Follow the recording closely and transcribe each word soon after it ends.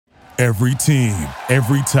Every team,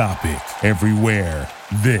 every topic, everywhere.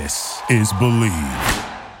 This is Believe.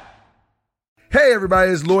 Hey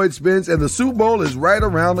everybody, it's Lloyd Spence, and the Super Bowl is right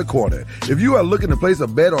around the corner. If you are looking to place a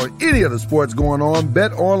bet on any of the sports going on,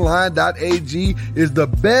 betonline.ag is the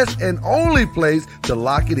best and only place to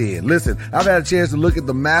lock it in. Listen, I've had a chance to look at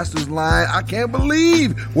the Masters line. I can't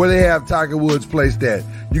believe where they have Tiger Woods placed at.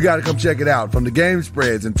 You got to come check it out. From the game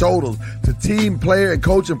spreads and totals to team, player, and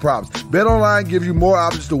coaching props, BetOnline gives you more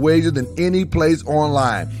options to wager than any place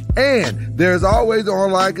online. And there's always an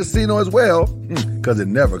online casino as well, because it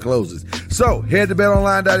never closes. So head to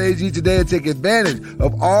betonline.ag today and take advantage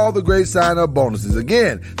of all the great sign-up bonuses.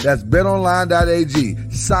 Again, that's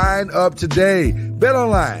betonline.ag. Sign up today.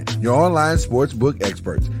 BetOnline, your online sportsbook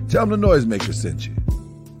experts. Tell them the Noisemaker sent you.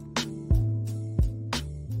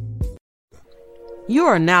 You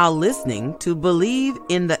are now listening to Believe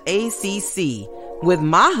in the ACC with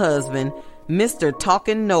my husband, Mr.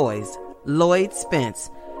 Talking Noise, Lloyd Spence,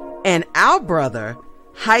 and our brother,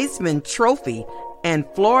 Heisman Trophy and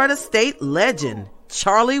Florida State legend,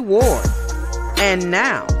 Charlie Ward. And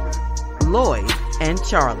now, Lloyd and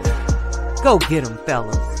Charlie. Go get 'em,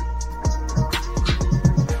 fellas.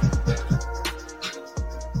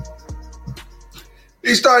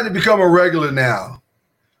 He's starting to become a regular now,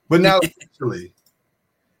 but now officially.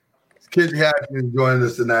 Kendrick Haskins is joining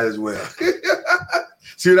us tonight as well.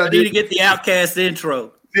 See what I did? Need to get the Outcast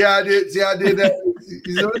intro. See, I did that.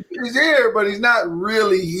 He's here, but he's not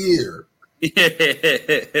really here.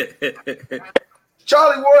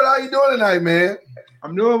 Charlie Ward, how you doing tonight, man?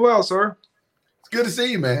 I'm doing well, sir. It's good to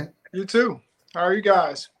see you, man. You too. How are you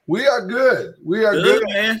guys? We are good. We are good,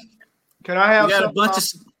 man. Can I have some? A bunch of...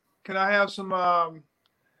 Can I have some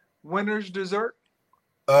winter's dessert?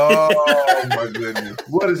 Oh my goodness!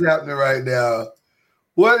 What is happening right now?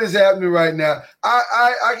 What is happening right now?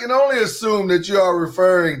 I can only assume that you are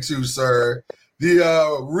referring to, sir,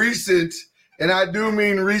 the recent, and I do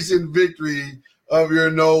mean recent, victory of your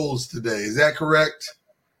Noles today. Is that correct?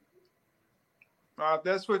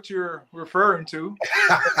 That's what you're referring to.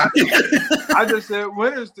 I just said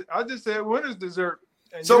winter's dessert.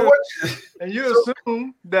 And you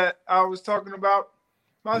assume that I was talking about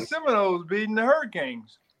my Seminoles beating the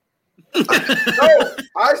Hurricanes. No,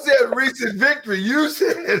 I said recent victory. You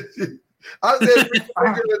said I said recent victory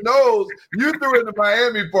of the Noles. You threw in the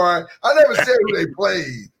Miami part. I never said who they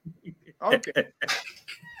played. Okay.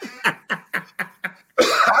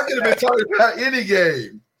 I could have been talking about any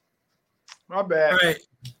game. My bad. Right.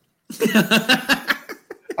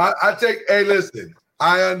 Hey, listen,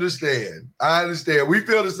 I understand. We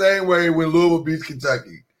feel the same way when Louisville beats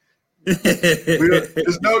Kentucky.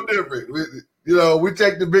 It's no different. We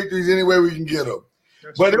take the victories any way we can get them.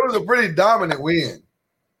 But it was a pretty dominant win.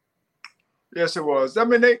 Yes, it was. I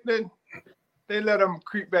mean, they let them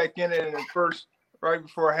creep back in it at first, right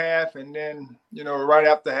before half, and then, right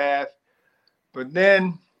after half. But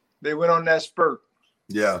then they went on that spurt.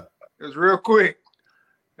 Yeah. It was real quick.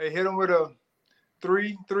 They hit them with a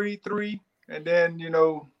 3-3-3, and then,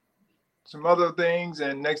 some other things,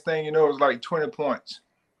 and next thing you know, it was like 20 points.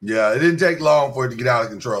 Yeah, it didn't take long for it to get out of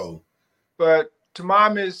control. But to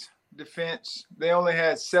Miami's defense, they only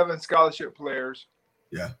had 7 scholarship players.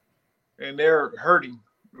 Yeah. And they're hurting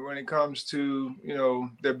when it comes to,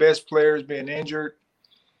 their best players being injured.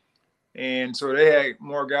 And so they had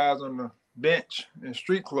more guys on the bench in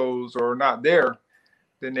street clothes or not there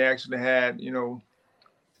than they actually had,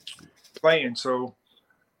 playing. So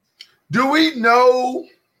do we know,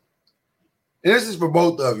 and this is for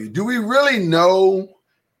both of you, do we really know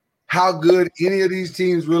how good any of these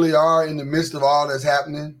teams really are in the midst of all that's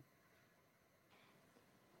happening?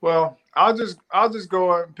 Well, I'll just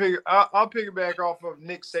go and I'll piggyback off of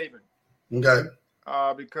Nick Saban. Okay.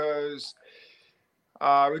 Because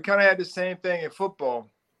we kind of had the same thing in football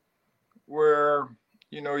where,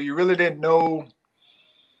 you really didn't know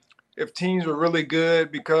if teams were really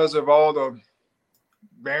good because of all the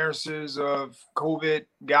variances of COVID,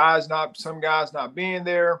 some guys not being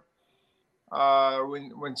there.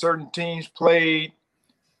 When certain teams played,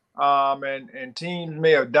 and teams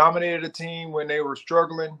may have dominated a team when they were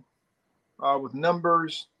struggling with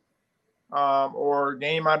numbers, or a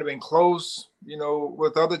game might have been close,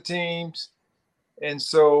 with other teams. And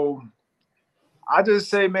so I just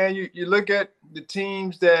say, man, you look at the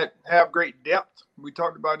teams that have great depth. We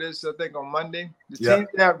talked about this, I think, on Monday. The teams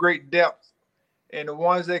that have great depth and the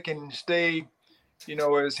ones that can stay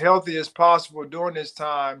as healthy as possible during this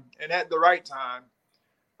time and at the right time,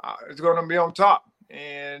 it's going to be on top.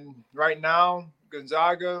 And right now,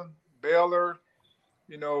 Gonzaga, Baylor,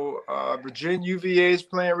 Virginia, UVA is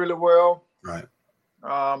playing really well. Right.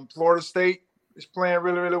 Florida State, is playing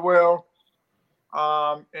really, really well.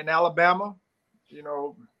 In Alabama,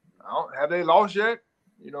 have they lost yet?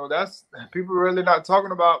 That's people really not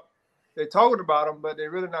talking about. They're talking about them, but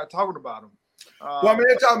they're really not talking about them.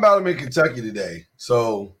 They're talking about them in Kentucky today.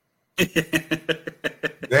 So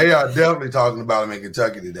they are definitely talking about them in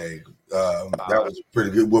Kentucky today. That was a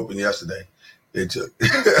pretty good whooping yesterday. They took.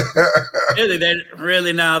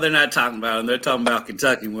 Really now they're not talking about them. They're talking about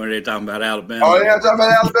Kentucky where they're talking about Alabama. Oh, they're not talking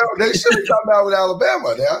about Alabama. They should be talking about with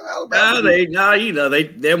Alabama.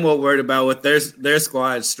 They're more worried about what their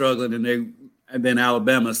squad is struggling and then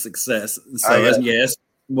Alabama's success. So it's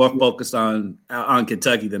more focused on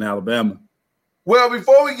Kentucky than Alabama. Well,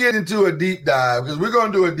 before we get into a deep dive, because we're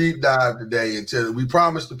going to do a deep dive today, until we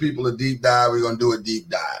promised the people a deep dive, we're going to do a deep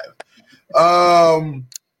dive. I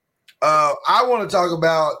want to talk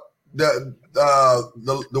about the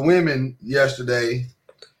women yesterday.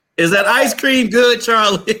 Is that ice cream good,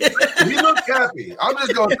 Charlie? He looks happy. I'm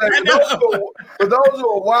just going to say, for those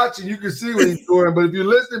who are watching, you can see what he's doing. But if you're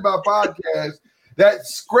listening by podcast, that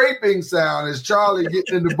scraping sound is Charlie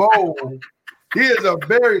getting in the bowl. He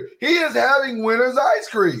is having winner's ice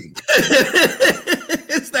cream.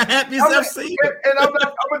 It's the happiest I've seen. And I'm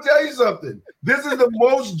going to tell you something. This is the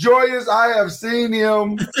most joyous I have seen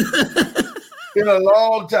him in a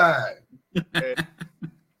long time.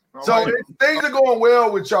 So things are going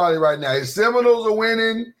well with Charlie right now. His Seminoles are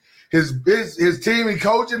winning. His team and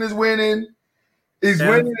coaching is winning. He's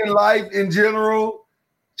winning in life in general.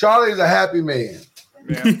 Charlie is a happy man.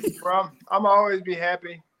 Yeah, well, I'm always be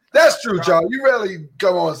happy. That's true, Charlie. You rarely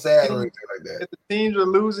come on sad or anything like that. If the teams are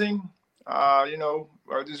losing, or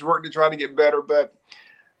just work to try to get better. But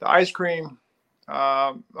the ice cream,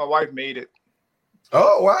 my wife made it.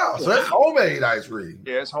 Oh, wow. So that's homemade ice cream.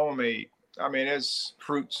 Yeah, it's homemade. I mean, it's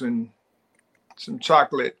fruits and some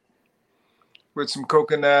chocolate with some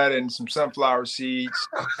coconut and some sunflower seeds.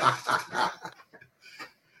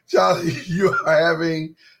 Charlie, you are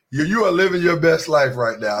living your best life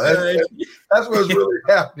right now. That's what's really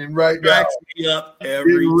happening right now. Cracks me up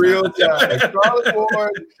every in real time. Charlie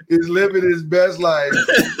Ward is living his best life,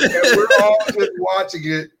 and we're all just watching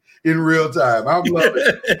it in real time. I'm loving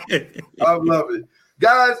it. I'm loving it.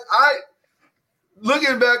 Guys,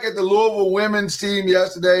 looking back at the Louisville women's team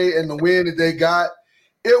yesterday and the win that they got,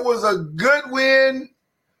 it was a good win.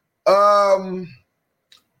 But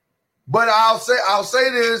I'll say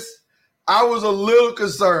this. I was a little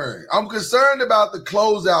concerned. I'm concerned about the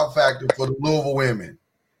closeout factor for the Louisville women.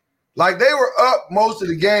 Like, they were up most of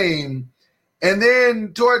the game, and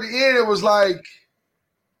then toward the end, it was like,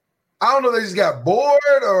 I don't know, they just got bored,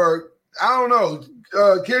 or I don't know.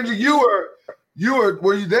 Kendra,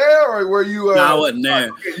 were you there, or were you? No, I wasn't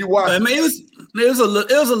there. You watched. I mean, it was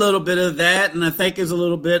a little bit of that, and I think it was a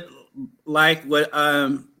little bit like what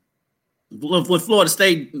Florida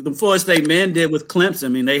State men did with Clemson. I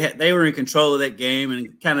mean, they were in control of that game,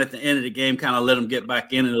 and kind of at the end of the game, kind of let them get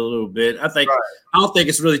back in it a little bit. I don't think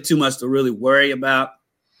it's really too much to really worry about.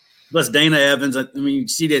 Plus, Dana Evans, I mean,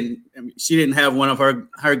 she didn't have one of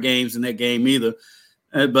her games in that game either.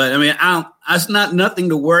 But I mean, it's nothing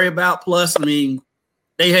to worry about. Plus, I mean,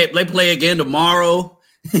 they play again tomorrow.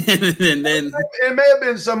 And then it may have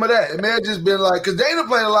been some of that. It may have just been like, because Dana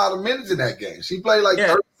played a lot of minutes in that game. She played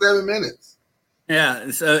 37 minutes.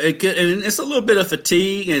 Yeah, so it's a little bit of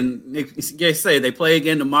fatigue, and they say they play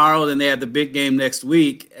again tomorrow. Then they have the big game next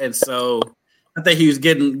week, and so I think he was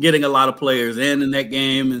getting a lot of players in that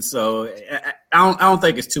game, and so I don't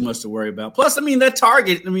think it's too much to worry about. Plus, I mean, that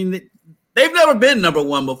target. I mean, they've never been number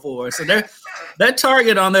one before, so that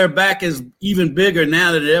target on their back is even bigger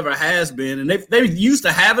now than it ever has been. And they're used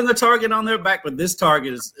to having a target on their back, but this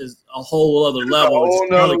target is a whole other level.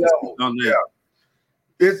 Yeah.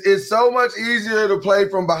 It's so much easier to play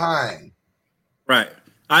from behind. Right.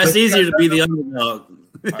 It's easier to be the underdog.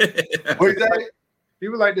 What you say?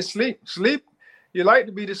 People like to sleep. You like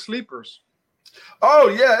to be the sleepers. Oh,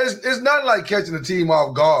 yeah. It's not like catching a team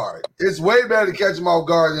off guard. It's way better to catch them off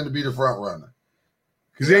guard than to be the front runner.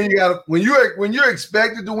 Because then you got when you're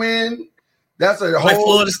expected to win, that's a whole. Like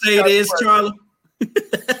Florida State is, Charlie.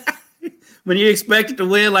 When you're expected to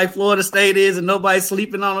win, like Florida State is, and nobody's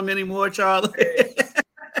sleeping on them anymore, Charlie.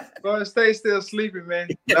 Florida State still sleeping, man.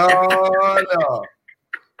 No.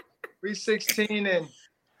 We 16 and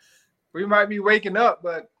we might be waking up,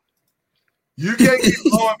 but you can't keep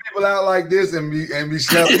blowing people out like this and be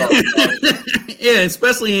slept on. Yeah,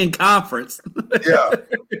 especially in conference. Yeah.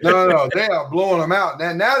 No. They are blowing them out.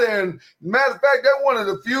 Now they're matter of fact, they're one of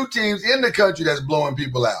the few teams in the country that's blowing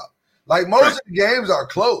people out. Like, most of the games are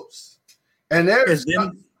close. And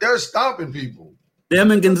they're stomping people.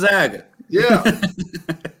 Them and Gonzaga. Yeah.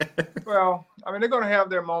 Well, I mean, they're going to have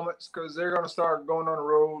their moments because they're going to start going on the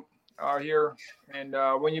road here. And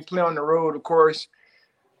when you play on the road, of course,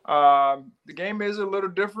 the game is a little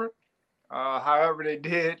different. However, they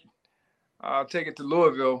did take it to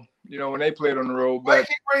Louisville, when they played on the road. Why But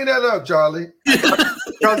keep bringing that up, Charlie?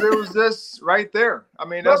 because it was just right there. I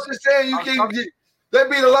mean, I'm that's just saying they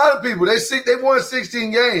beat a lot of people. They won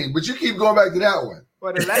 16 games, but you keep going back to that one.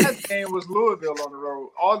 But the last game was Louisville on the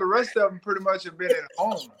road. All the rest of them pretty much have been at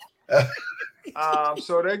home.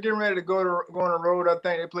 So they're getting ready to go on the road. I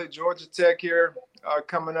think they play Georgia Tech here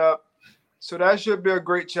coming up. So that should be a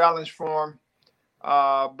great challenge for them.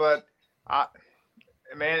 But I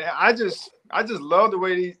just love the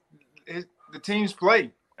way the teams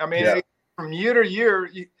play. I mean, from year to year,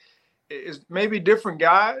 it's maybe different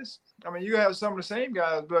guys. I mean, you have some of the same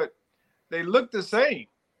guys, but they look the same.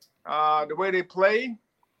 The way they play,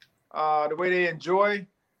 the way they enjoy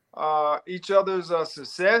each other's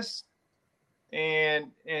success,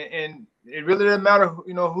 and it really doesn't matter,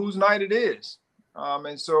 whose night it is.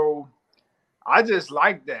 And so I just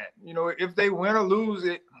like that. If they win or lose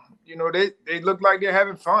it, they look like they're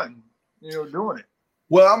having fun, doing it.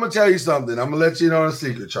 Well, I'm going to tell you something. I'm going to let you know a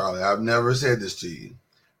secret, Charlie. I've never said this to you.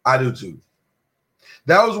 I do too.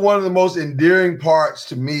 That was one of the most endearing parts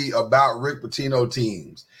to me about Rick Pitino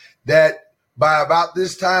teams, that by about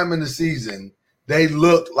this time in the season, they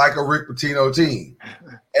looked like a Rick Pitino team.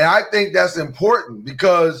 And I think that's important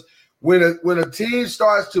because when a team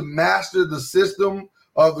starts to master the system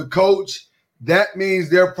of the coach, that means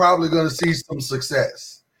they're probably going to see some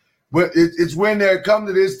success. But it's when they come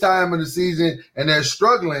to this time of the season and they're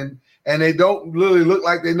struggling and they don't really look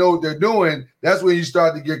like they know what they're doing, that's when you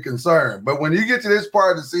start to get concerned. But when you get to this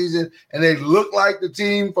part of the season and they look like the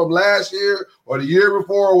team from last year or the year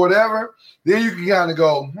before or whatever, then you can kind of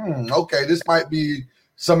go, okay, this might be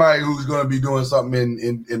somebody who's going to be doing something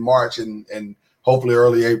in March and hopefully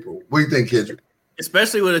early April. What do you think, Kendrick?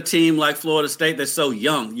 Especially with a team like Florida State that's so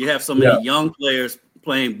young. You have so many young players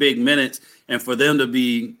playing big minutes, and for them to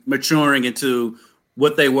be maturing into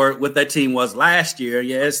what that team was last year,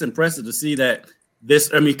 it's impressive to see that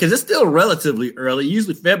because it's still relatively early.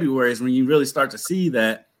 Usually February is when you really start to see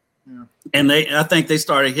that. Yeah. And I think they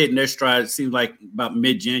started hitting their stride, it seems like about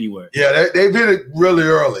mid-January. Yeah, they've hit it really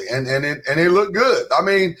early, and they look good. I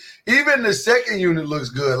mean, even the second unit looks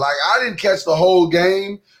good. Like, I didn't catch the whole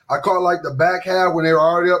game. I caught like the back half when they were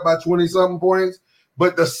already up by 20-something points.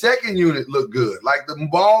 But the second unit looked good. Like, the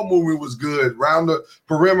ball movement was good around the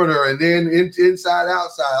perimeter and then inside,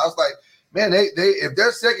 outside. I was like, man, they if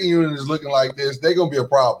their second unit is looking like this, they're going to be a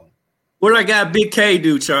problem. What did I got Big K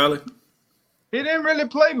do, Charlie? He didn't really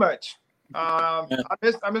play much. I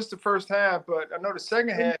missed the first half, but I know the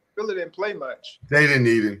second half really didn't play much. They didn't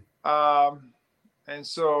need him. And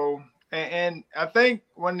so I think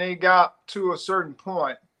when they got to a certain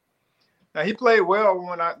point, now he played well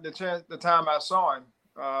when the time I saw him.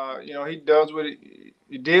 He does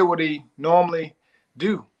he did what he normally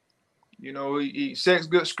do. He sets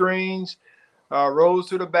good screens, rolls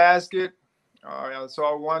to the basket. I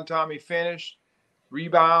saw one time he finished,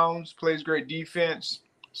 rebounds, plays great defense.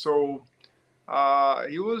 So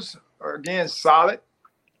he was, again, solid.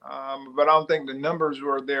 But I don't think the numbers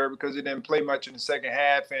were there because he didn't play much in the second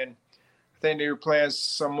half. And I think they were playing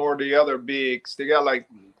some more of the other bigs. They got like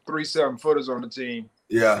 3 7-footers on the team.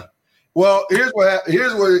 Yeah. Well, here's what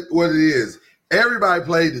it is. Everybody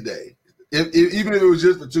played today, even if it was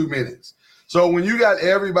just for 2 minutes. So when you got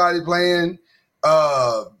everybody playing,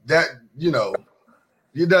 it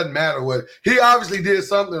doesn't matter what. He obviously did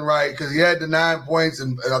something right because he had the 9 points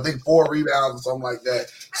and I think 4 rebounds or something like that.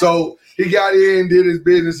 So he got in, did his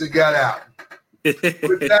business, and got out.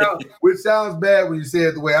 Which sounds bad when you say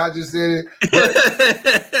it the way I just said it.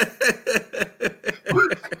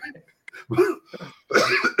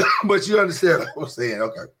 But you understand what I'm saying.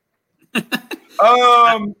 Okay.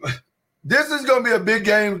 This is going to be a big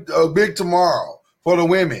game, big tomorrow for the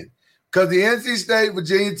women because the NC State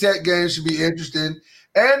Virginia Tech game should be interesting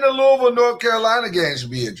and the Louisville North Carolina game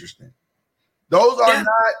should be interesting. Those are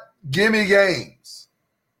not gimme games.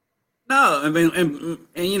 No, I mean,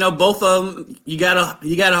 and both of them. You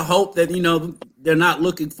gotta hope that they're not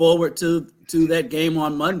looking forward to that game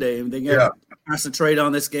on Monday, and they gotta concentrate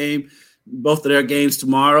on this game, both of their games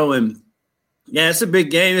tomorrow. And it's a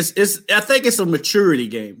big game. I think it's a maturity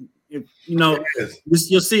game.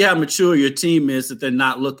 You'll see how mature your team is if they're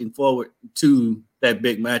not looking forward to that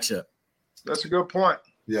big matchup. That's a good point.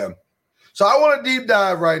 Yeah. So I want to deep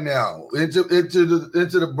dive right now into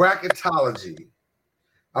the bracketology.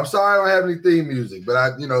 I'm sorry I don't have any theme music, but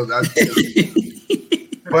I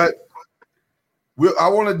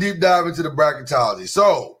want to deep dive into the bracketology.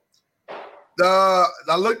 So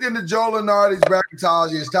I looked into Joe Lunardi's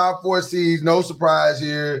bracketology. His top 4 seeds, no surprise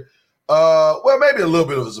here. Well, maybe a little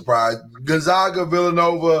bit of a surprise. Gonzaga,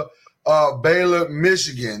 Villanova, Baylor,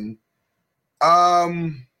 Michigan.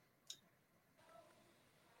 I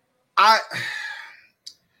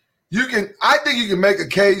think you can make a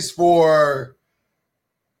case for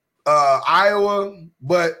Iowa,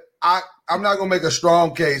 but I'm not going to make a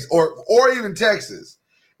strong case, or even Texas.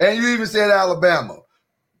 And you even said Alabama.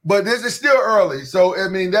 But this is still early, so, I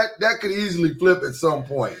mean, that could easily flip at some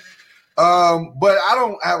point. But I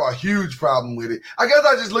don't have a huge problem with it. I guess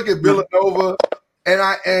I just look at Villanova,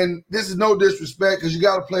 and this is no disrespect because you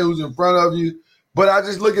got to play who's in front of you. But I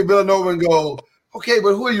just look at Villanova and go, okay,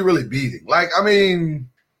 but who are you really beating? Like, I mean,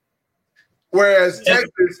 whereas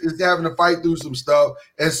Texas is having to fight through some stuff,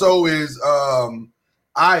 and so is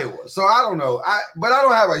Iowa. So I don't know. But I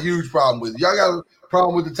don't have a huge problem with it. Y'all got a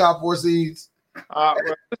problem with the top 4 seeds? Well,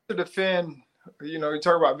 just to defend, you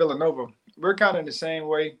talk about Villanova. We're kind of in the same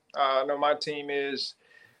way. I know my team is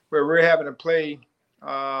where we're having to play,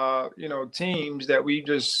 teams that we've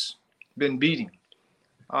just been beating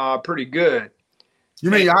pretty good. You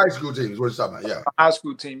mean your high school teams? What you're talking about? Yeah. High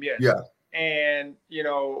school team, yes. Yeah. And,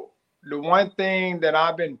 the one thing that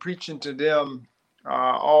I've been preaching to them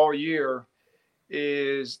all year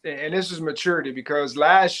is, and this is maturity, because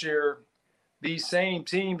last year, these same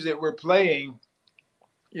teams that we're playing,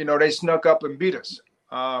 they snuck up and beat us.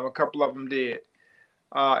 A couple of them did.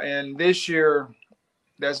 And this year,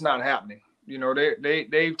 that's not happening.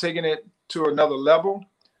 They've taken it to another level.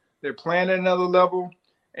 They're playing at another level,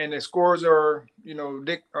 and the scores are,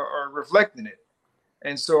 are reflecting it.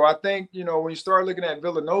 And so I think, when you start looking at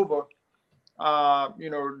Villanova,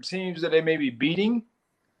 teams that they may be beating,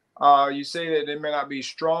 you say that they may not be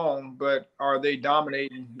strong, but are they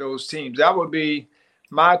dominating those teams? That would be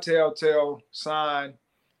my telltale sign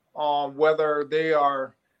on whether they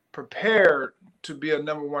are prepared to be a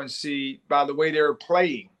number 1 seed by the way they're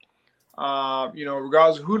playing,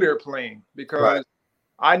 regardless of who they're playing. Because right.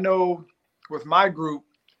 I know with my group,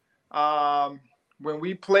 when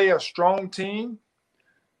we play a strong team,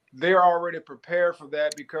 they're already prepared for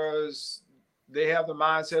that because they have the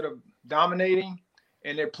mindset of dominating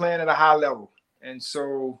and they're playing at a high level. And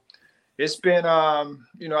so it's been, I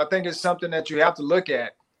think it's something that you have to look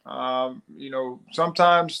at.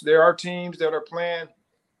 Sometimes there are teams that are playing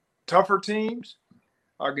tougher teams.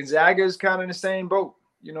 Gonzaga is kind of in the same boat.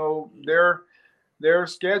 Their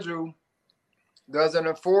schedule doesn't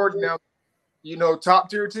afford them, top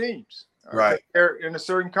tier teams. Right. They're in a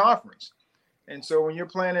certain conference. And so when you're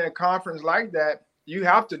playing in a conference like that, you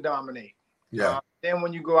have to dominate. Yeah. Then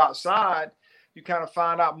when you go outside, you kind of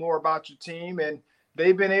find out more about your team, and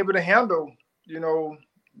they've been able to handle,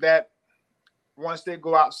 that once they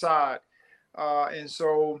go outside. And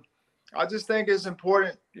so I just think it's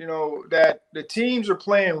important, that the teams are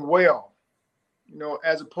playing well,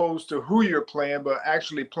 as opposed to who you're playing, but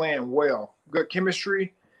actually playing well. Good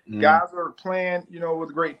chemistry. Mm-hmm. Guys are playing,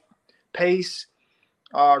 with great pace.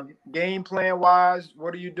 Game plan wise,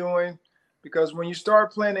 what are you doing? Because when you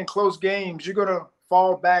start playing in close games, you're going to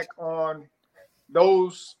fall back on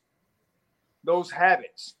those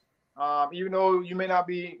habits. Even though you may not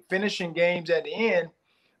be finishing games at the end,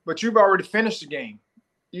 but you've already finished the game.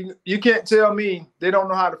 You can't tell me they don't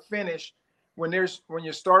know how to finish when your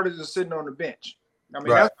starters are sitting on the bench. I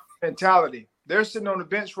mean, right. That's the mentality. They're sitting on the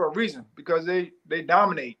bench for a reason because they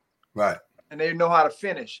dominate. Right. And they know how to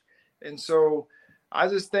finish. And so I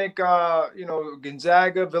just think,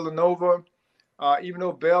 Gonzaga, Villanova, even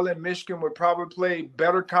though Bell and Michigan would probably play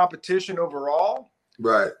better competition overall.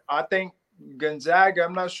 Right. I think Gonzaga,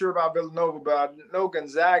 I'm not sure about Villanova, but I know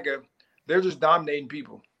Gonzaga, they're just dominating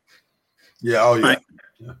people. Yeah. Oh, yeah. Right.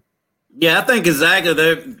 Yeah, I think Gonzaga,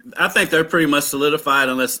 they're pretty much solidified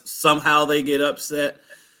unless somehow they get upset.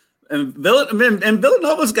 And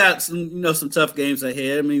Villanova's got some tough games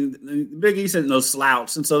ahead. I mean, Big East isn't no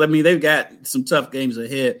slouch, and so they've got some tough games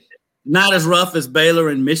ahead. Not as rough as Baylor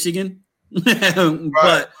and Michigan,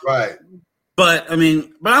 right. But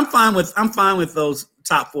I'm fine with those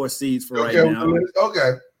top 4 seeds for right now.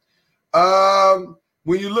 Okay.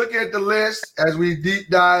 When you look at the list as we deep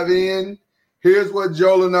dive in, here's what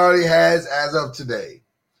Joe Lunardi has as of today.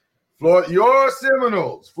 Your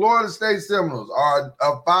Seminoles, Florida State Seminoles, are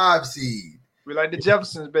a 5 seed. We like the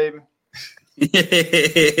Jeffersons, baby.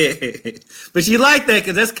 But you like that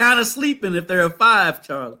because that's kind of sleeping if they're a 5,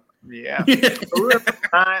 Charlie. Yeah. So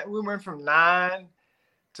we went from 9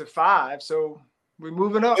 to 5, so we're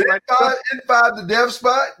moving up. In 5, the death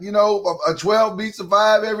spot, a 12 beats a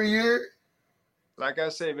 5 every year. Like I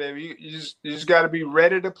say, baby, you just got to be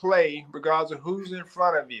ready to play regardless of who's in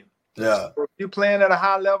front of you. Yeah. So if you're playing at a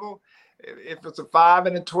high level, if it's a 5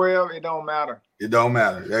 and a 12, it don't matter. It don't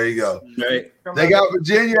matter. There you go. Right. They got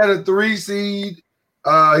Virginia at a 3 seed.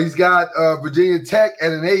 He's got Virginia Tech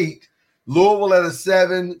at an 8, Louisville at a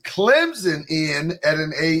 7, Clemson in at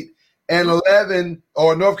an 8, and 11,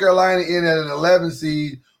 or North Carolina in at an 11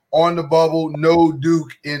 seed on the bubble. No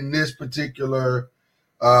Duke in this particular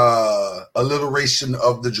alliteration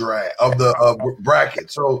of the draft of the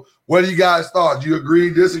bracket. So, what do you guys thought? Do you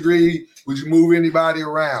agree? Disagree? Would you move anybody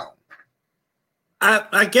around?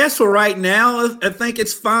 I guess for right now, I think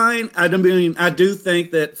it's fine. I do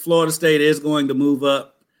think that Florida State is going to move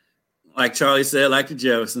up, like Charlie said, like the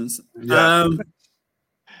Jeffersons. Yeah.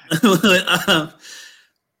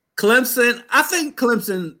 Clemson, I think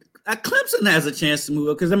Clemson has a chance to move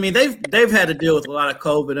up because they've had to deal with a lot of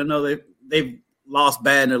COVID. I know they've lost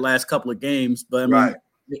bad in their last couple of games, but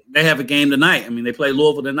they have a game tonight. They play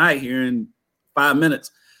Louisville tonight here in 5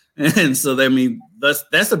 minutes. And so,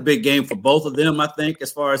 that's a big game for both of them, I think,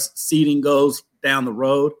 as far as seeding goes down the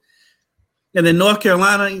road. And then North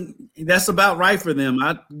Carolina, that's about right for them.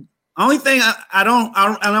 Only thing I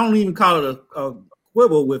don't even call it a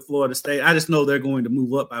quibble with Florida State. I just know they're going to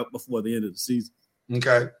move up before the end of the season.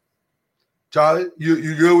 Okay. Charlie,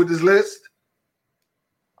 you good with this list?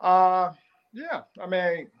 Yeah.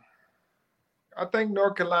 I think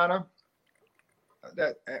North Carolina,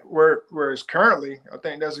 that where it's currently, I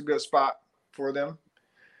think that's a good spot for them.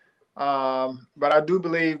 But I do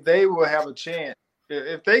believe they will have a chance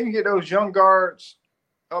if they can get those young guards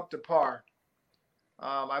up to par.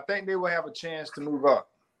 I think they will have a chance to move up.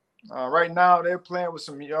 Right now, they're playing with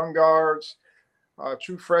some young guards,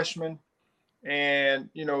 true freshmen, and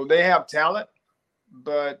they have talent,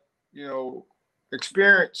 but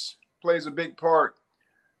experience plays a big part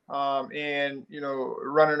in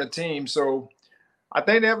running a team. So I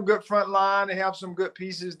think they have a good front line. They have some good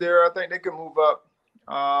pieces there. I think they can move up.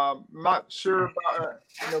 I'm not sure about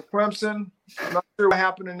Clemson. I'm not sure what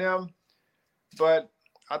happened to them, but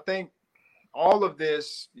I think all of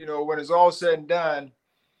this, when it's all said and done,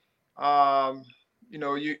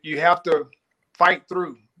 you have to fight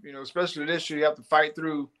through. Especially this year, you have to fight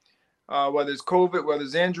through whether it's COVID, whether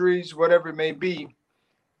it's injuries, whatever it may be.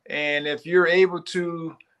 And if you're able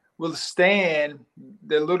to withstand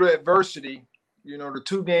the little adversity, the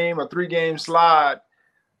 2-game or 3-game slide,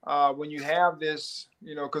 when you have this,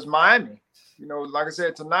 because Miami, like I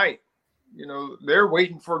said tonight, they're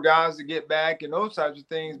waiting for guys to get back and those types of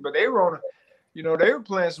things. But they were they were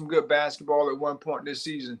playing some good basketball at one point this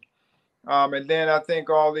season. And then I think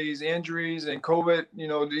all these injuries and COVID,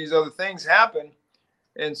 these other things happen.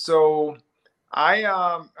 And so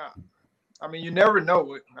you never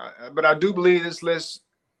know it, but I do believe this list,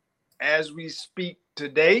 as we speak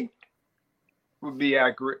today, would be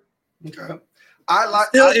accurate. Okay.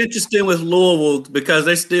 Interesting with Louisville because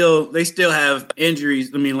they still have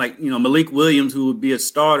injuries. Malik Williams, who would be a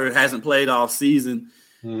starter, hasn't played all season.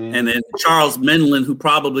 Mm-hmm. And then Charles Menlin, who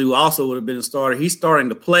probably also would have been a starter, he's starting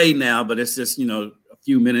to play now, but it's just, a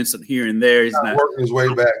few minutes here and there. He's not working his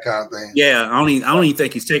way back kind of thing. Yeah, I don't even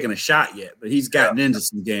think he's taken a shot yet, but he's gotten into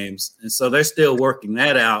some games. And so they're still working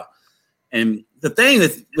that out. And the thing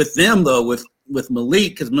with them, though, with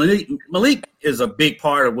Malik, because Malik is a big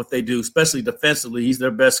part of what they do, especially defensively. He's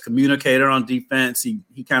their best communicator on defense.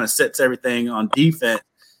 He kind of sets everything on defense.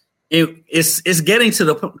 It's getting to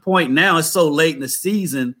the point now, it's so late in the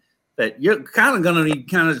season that you're kind of going to be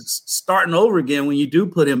kind of starting over again when you do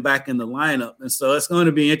put him back in the lineup. And so it's going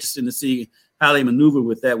to be interesting to see how they maneuver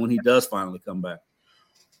with that when he does finally come back.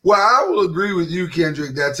 Well, I will agree with you,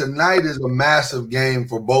 Kendrick, that tonight is a massive game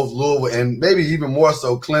for both Louisville and maybe even more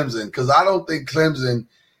so Clemson, because I don't think Clemson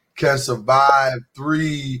can survive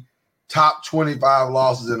 3 top 25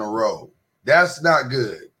 losses in a row. That's not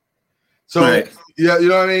good. So, right. Yeah, you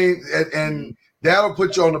know what I mean? And that'll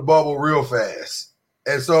put you on the bubble real fast.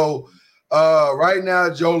 And so right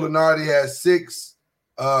now, Joe Lunardi has 6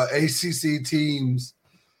 ACC teams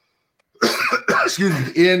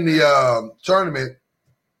in the tournament,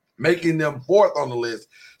 making them 4th on the list.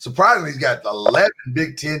 Surprisingly, he's got 11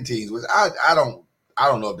 Big Ten teams, which I don't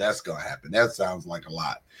know if that's going to happen. That sounds like a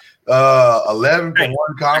lot. 11 for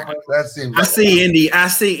one conference. That seems. I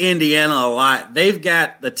see Indiana a lot. They've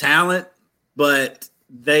got the talent, but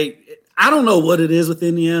I don't know what it is with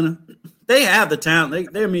Indiana. They have the talent.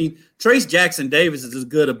 Trace Jackson Davis is as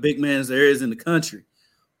good a big man as there is in the country,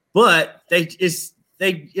 but there's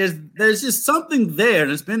just something there,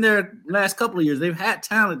 and it's been there the last couple of years. They've had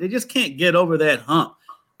talent. They just can't get over that hump.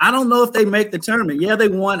 I don't know if they make the tournament. Yeah, they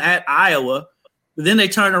won at Iowa, but then they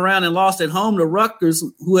turned around and lost at home to Rutgers,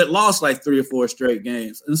 who had lost like 3 or 4 straight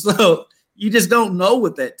games. And so You just don't know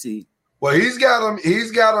with that team. Well, he's got him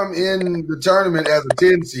in the tournament as a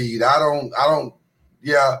 10 seed.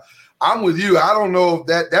 Yeah, I'm with you. I don't know if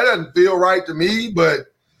that doesn't feel right to me, but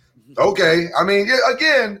okay. I mean,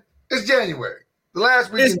 again, it's January. The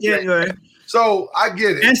last week is January. So I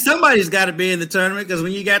get it. And somebody's got to be in the tournament because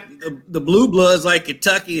when you got the blue bloods like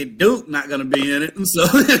Kentucky and Duke not going to be in it, and so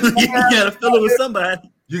you got to fill it with somebody.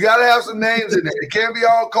 You got to have some names in there. It can't be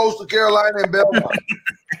all Coastal Carolina and Belmont.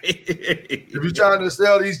 If you're trying to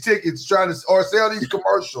sell these tickets, or sell these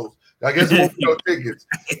commercials, I guess it won't be no tickets.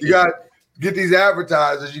 You got to get these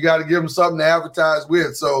advertisers. You got to give them something to advertise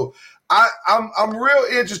with. So I'm real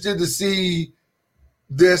interested to see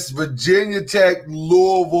this Virginia Tech,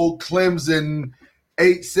 Louisville, Clemson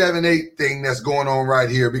 8-7-8 thing that's going on right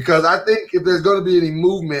here, because I think if there's going to be any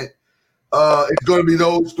movement, it's going to be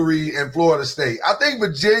those three and Florida State. I think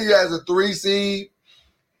Virginia as a 3 seed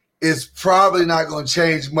is probably not going to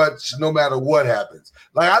change much no matter what happens.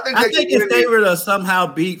 Like I think if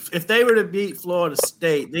they were to beat Florida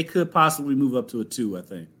State, they could possibly move up to a 2, I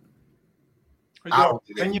think. I don't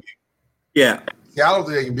think I don't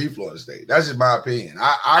think they can beat Florida State. That's just my opinion.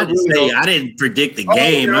 I didn't predict the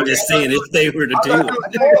game. Okay. I'm just saying if they were to do it.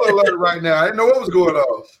 Spoiler alert right now. I didn't know what was going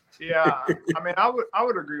on. Yeah, I mean, I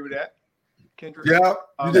would agree with that, Kendrick. Yeah,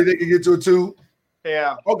 you think they can get to a 2?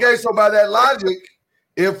 Yeah. Okay, so by that logic,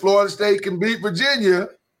 if Florida State can beat Virginia,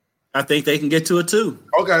 I think they can get to a 2.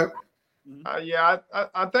 Okay. I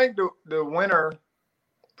think the winner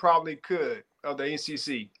probably could of the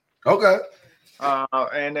ACC. Okay.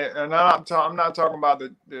 And I'm not talking about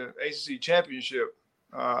the ACC championship.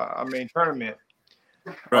 Tournament.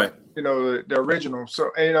 Right. The original.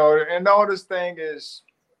 So and all this thing is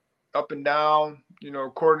up and down.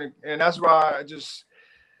 According, and that's why I just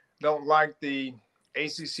don't like the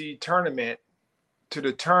ACC tournament to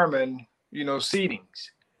determine seedings.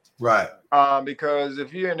 Right. Because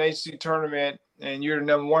if you're in an ACC tournament and you're the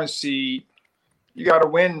number 1 seed, you got to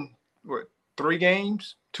win 3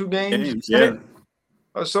 games, 2 games, yeah.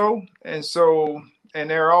 Or so, and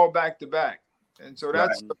they're all back to back, and so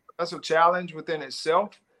that's a challenge within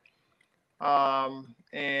itself.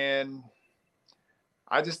 And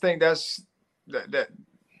I just think that the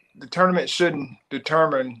tournament shouldn't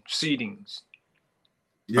determine seedings.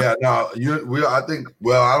 Yeah, no, I think.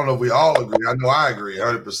 Well, I don't know if we all agree. I know I agree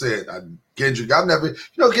 100%. Kendrick, I've never,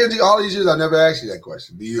 Kendrick, all these years I never asked you that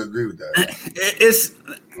question. Do you agree with that?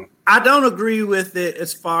 I don't agree with it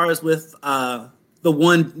as far as with the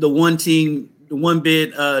one team, the one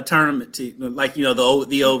bid tournament team, like the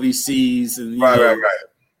OVCs and right.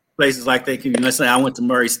 places like that. Let's say I went to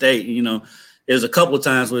Murray State. There's a couple of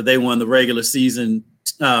times where they won the regular season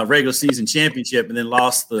championship and then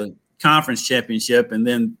lost the conference championship, and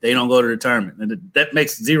then they don't go to the tournament, and that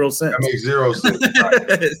makes 0 sense. That makes 0 sense.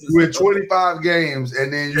 Right? You win 25 games,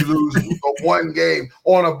 and then you lose 1 game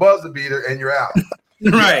on a buzzer beater, and you're out.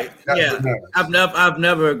 Right. Yeah. I've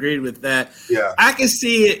never agreed with that. Yeah. I can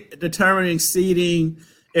see it determining seeding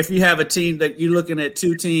if you have a team that you're looking at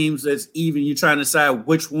 2 teams that's even, you're trying to decide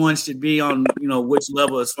which one should be on, which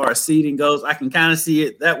level as far as seeding goes. I can kind of see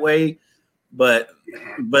it that way, but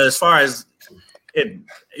as far as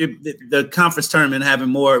the conference tournament having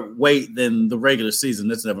more weight than the regular season,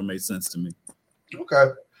 that's never made sense to me.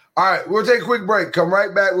 Okay. All right. We'll take a quick break. Come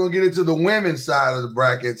right back. We'll get into the women's side of the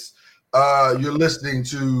brackets. You're listening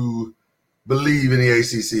to Believe in the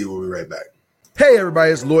ACC. We'll be right back. Hey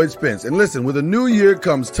everybody, it's Lloyd Spence. And listen, with a new year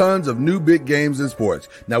comes tons of new big games in sports.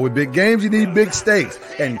 Now with big games, you need big stakes.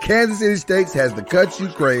 And Kansas City Steaks has the cuts you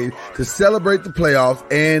crave to celebrate the playoffs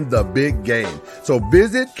and the big game. So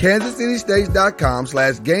visit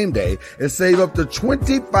kansascitysteaks.com/game day and save up to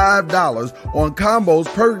 $25 on combos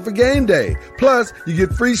perfect for game day. Plus, you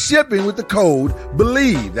get free shipping with the code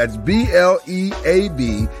BELIEVE. That's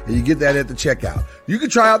BLEAV. And you get that at the checkout. You can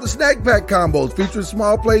try out the snack pack combos featuring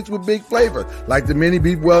small plates with big flavor, like the mini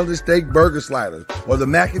beef Wellington steak burger sliders, or the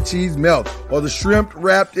mac and cheese melt, or the shrimp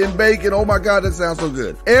wrapped in bacon. Oh my God, that sounds so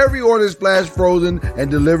good. Every order is flash frozen and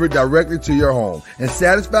delivered directly to your home. And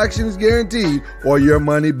satisfaction is guaranteed or your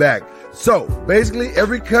money back. So, basically,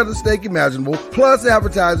 every cut of steak imaginable, plus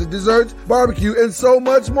appetizers, desserts, barbecue, and so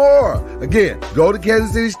much more. Again, go to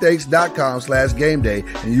kansascitysteaks.com/game day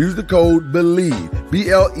and use the code BELIEVE,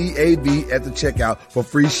 BLEAV, at the checkout for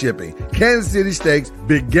free shipping. Kansas City Steaks,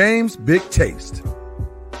 big games, big taste.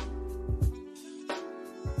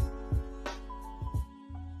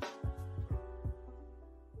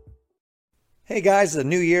 Hey guys, it's a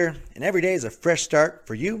new year, and every day is a fresh start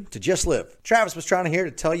for you to just live. Travis Pastrana here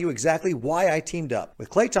to tell you exactly why I teamed up with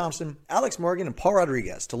Klay Thompson, Alex Morgan, and Paul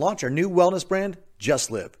Rodriguez to launch our new wellness brand, Just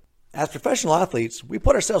Live. As professional athletes, we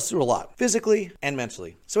put ourselves through a lot, physically and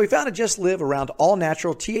mentally. So we founded Just Live around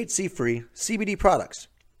all-natural, THC-free CBD products.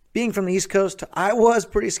 Being from the East Coast, I was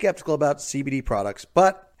pretty skeptical about CBD products,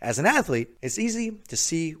 but as an athlete, it's easy to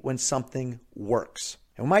see when something works.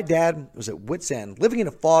 And when my dad was at wit's end, living in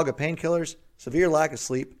a fog of painkillers, severe lack of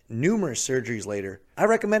sleep, numerous surgeries later, I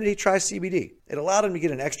recommended he try CBD. It allowed him to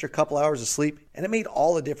get an extra couple hours of sleep, and it made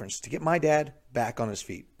all the difference to get my dad back on his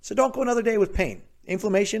feet. So don't go another day with pain,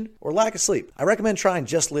 inflammation, or lack of sleep. I recommend trying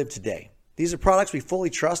Just Live today. These are products we fully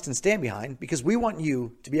trust and stand behind because we want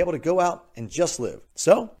you to be able to go out and just live.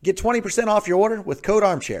 So get 20% off your order with code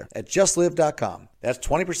armchair at justlive.com. That's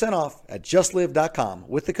 20% off at justlive.com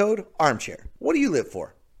with the code armchair. What do you live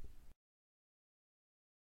for?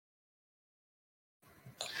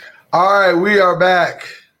 All right, we are back.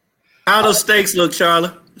 How those steaks look,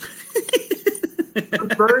 Charlie?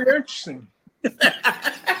 Very interesting.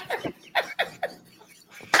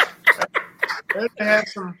 It had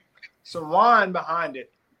some wine behind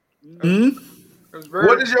it. Mm-hmm. It was very,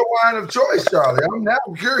 What is your wine of choice, Charlie? I'm now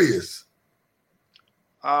curious.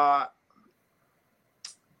 what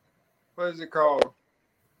is it called?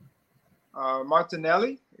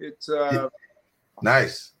 Martinelli. It's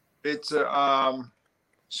Nice. it's a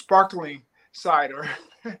sparkling cider.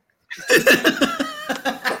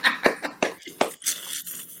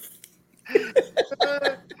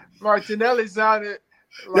 Martinelli sounded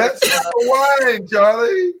like That's not wine,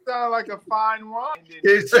 Charlie. like a fine wine.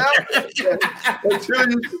 It sounded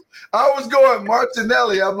until I was going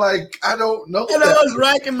Martinelli. I'm like, I don't know. And I was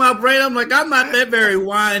racking my brain. I'm like, I'm not that very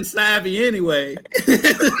wine savvy anyway.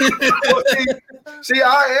 See,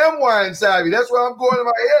 I am wine savvy. That's why I'm going in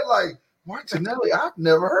my head like, Martinelli, I've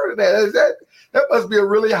never heard of that. That must be a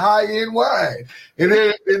really high-end wine. And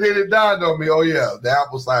then it dawned on me, oh, yeah, the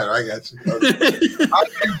apple cider. I got you. Okay. I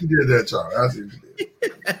see what you did there, Charlie. I see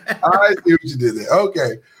what you did there.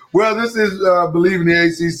 Okay. Well, this is Believe in the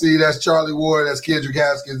ACC. That's Charlie Ward. That's Kendrick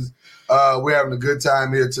Haskins. We're having a good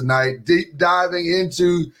time here tonight. Deep diving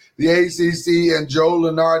into the ACC and Joe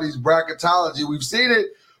Lunardi's bracketology. We've seen it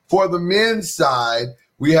for the men's side.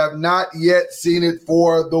 We have not yet seen it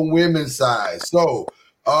for the women's side. So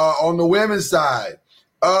on the women's side,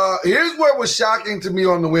 here's what was shocking to me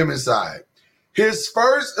on the women's side. His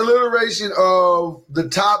first alliteration of the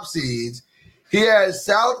top seeds, he had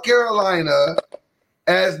South Carolina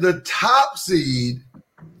as the top seed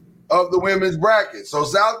of the women's bracket. So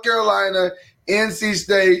South Carolina, NC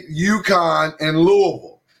State, UConn, and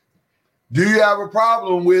Louisville. Do you have a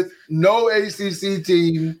problem with no ACC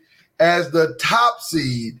team as the top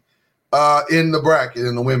seed in the bracket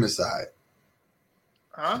in the women's side?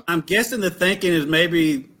 I'm guessing the thinking is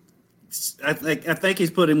maybe I think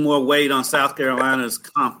he's putting more weight on South Carolina's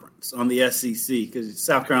conference on the SEC because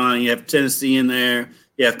South Carolina, you have Tennessee in there,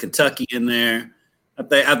 you have Kentucky in there. I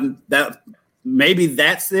think that maybe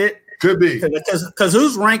that's it. Could be because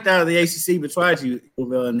who's ranked out of the ACC besides you,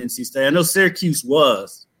 Louisville and NC State? I know Syracuse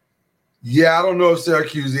was. Yeah, I don't know if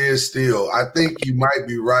Syracuse is still. I think you might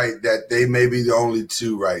be right that they may be the only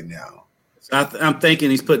two right now. I'm thinking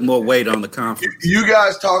he's putting more weight on the conference. You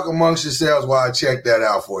guys talk amongst yourselves while I check that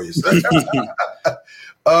out for you.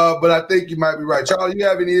 But I think you might be right. Charlie, you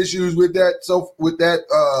have any issues with that? So with that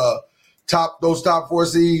those top four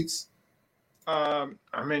seeds? No.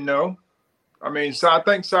 So I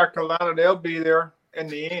think South Carolina, they'll be there in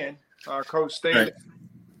the end. Coach Staley.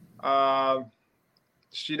 Right.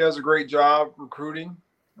 She does a great job recruiting.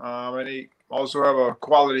 And they also have a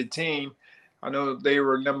quality team. I know they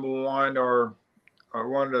were number one or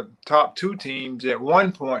one of the top two teams at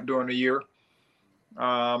one point during the year.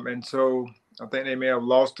 And so I think they may have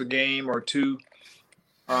lost a game or two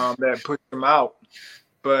that pushed them out.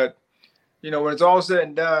 But, when it's all said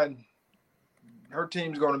and done, her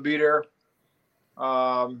team's going to be there.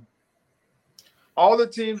 All the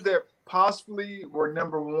teams that possibly were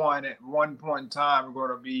number one at one point in time are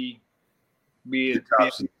going to be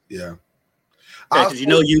yeah. Because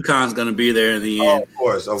UConn's going to be there in the end. Of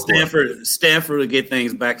course. Stanford will get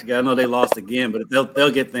things back together. I know they lost again, but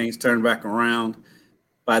they'll get things turned back around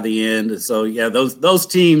by the end. And so, yeah, those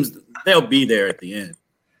teams, they'll be there at the end.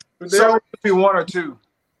 There'll be one or two.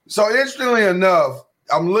 So, interestingly enough,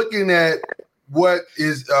 I'm looking at what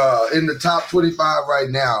is in the top 25 right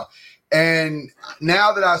now. And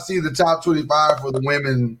now that I see the top 25 for the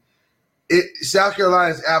women, South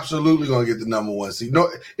Carolina is absolutely going to get the number one seed. No,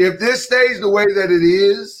 if this stays the way that it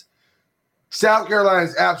is, South Carolina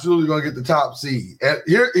is absolutely going to get the top seed. And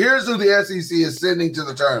here's who the SEC is sending to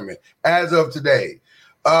the tournament as of today: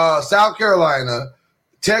 South Carolina,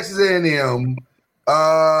 Texas A&M.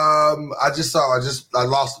 I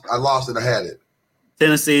lost it. I had it.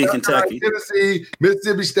 Tennessee and Kentucky. Tennessee,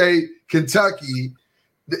 Mississippi State, Kentucky.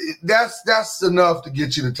 That's enough to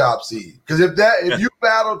get you the top seed. Because if you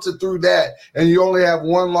battle through that and you only have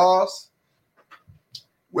one loss,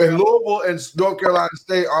 when Louisville and North Carolina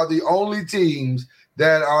State are the only teams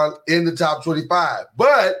that are in the top 25.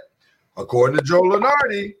 But according to Joe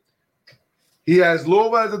Lunardi, he has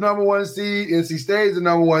Louisville as the number 1 seed, NC State as the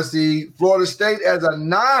number 1 seed, Florida State as a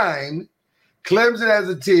 9, Clemson as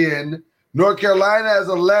a 10, North Carolina as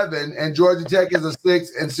 11, and Georgia Tech as a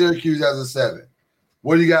 6, and Syracuse as a 7.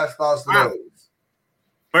 What do you guys thoughts to those?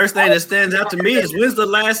 First thing that stands out to me is when's the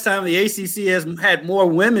last time the ACC has had more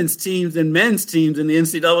women's teams than men's teams in the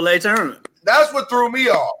NCAA tournament? That's what threw me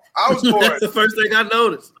off. I was going. That's the first thing I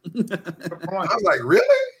noticed. I was like, really?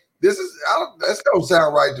 That don't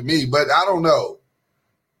sound right to me, but I don't know.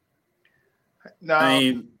 No, I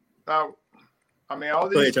mean,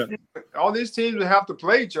 all these teams would have to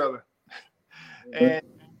play each other, and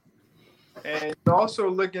also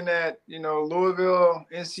looking at Louisville,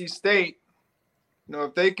 NC State,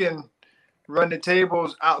 if they can run the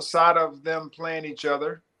tables outside of them playing each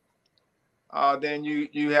other, then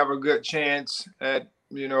you have a good chance at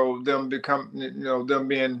them them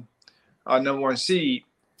being number 1 seed.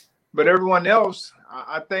 But everyone else,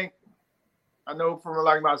 I think, I know from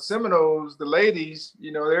like my Seminoles, the ladies,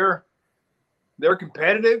 they're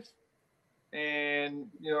competitive, and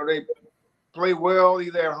they play well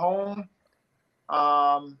either at home.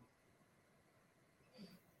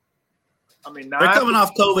 They're coming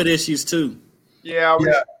off COVID issues too. Yeah,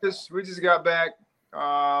 we just got back,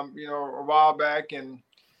 a while back, and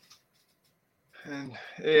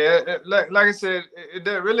yeah, like I said,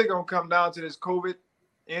 they're really gonna come down to this COVID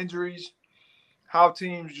injuries, how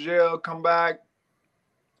teams gel, come back,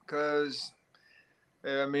 because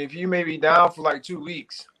if you may be down for like 2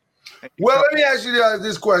 weeks. Well, let me ask you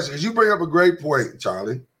this question, because you bring up a great point,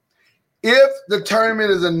 Charlie. If the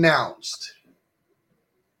tournament is announced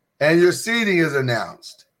and your seeding is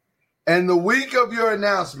announced, and the week of your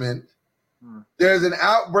announcement, there's an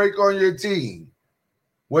outbreak on your team,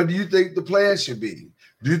 what do you think the plan should be?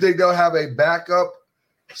 Do you think they'll have a backup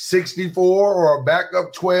 64 or a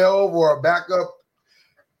backup 12 or a backup?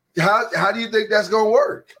 How do you think that's going to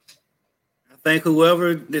work? I think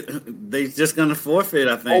whoever they just going to forfeit.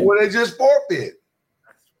 I think. Or will they just forfeit?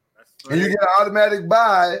 That's and you get an automatic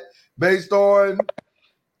bye based on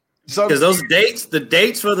because those dates, the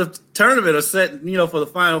dates for the tournament are set, for the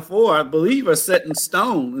Final Four, I believe, are set in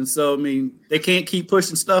stone, and so they can't keep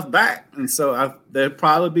pushing stuff back, and so there'd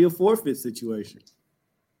probably be a forfeit situation.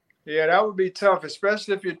 Yeah, that would be tough,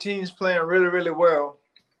 especially if your team's playing really, really well,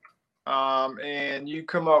 and you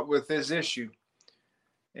come up with this issue.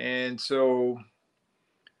 And so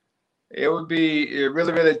it would be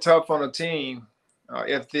really, really tough on a team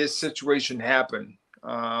if this situation happened.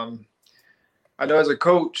 I know as a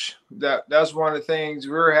coach that's one of the things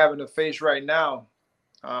we're having to face right now,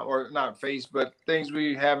 or not face, but things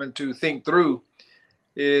we're having to think through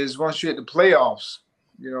is once you hit the playoffs,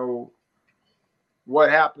 what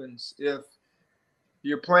happens if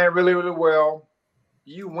you're playing really, really well,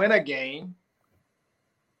 you win a game,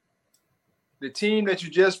 the team that you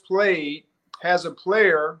just played has a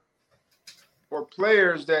player or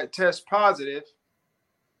players that test positive,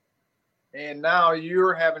 and now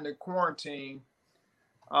you're having to quarantine,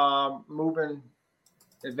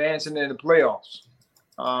 advancing in the playoffs.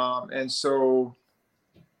 And so,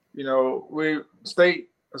 we state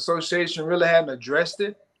association really hadn't addressed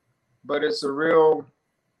it, but it's a real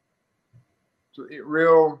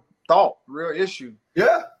thought, real issue.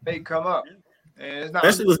 Yeah, may come up, and it's not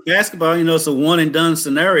especially with basketball. It's a one and done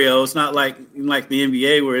scenario. It's not like the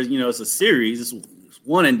NBA where it's a series. It's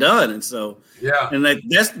one and done, and so and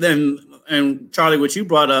that's then. And Charlie, what you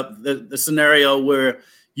brought up, the scenario where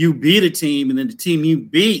you beat a team and then the team you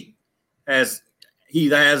beat has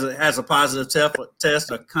a positive test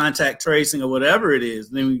or contact tracing or whatever it is.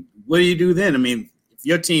 Then what do you do then? If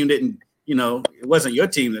your team didn't, it wasn't your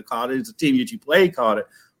team that caught it, it's the team that you played caught it.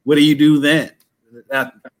 What do you do then?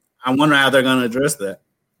 I wonder how they're going to address that.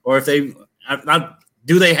 Or if do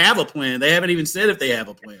they have a plan? They haven't even said if they have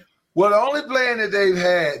a plan. Well, the only plan that they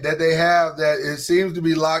have that it seems to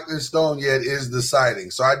be locked in stone yet is the sighting.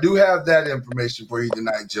 So I do have that information for you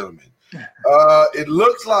tonight, gentlemen. It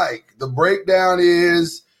looks like the breakdown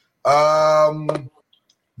is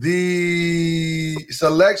the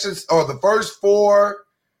selections or the first 4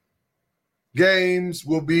 games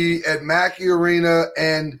will be at Mackey Arena.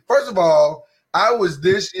 And first of all, I was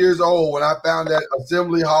this years old when I found that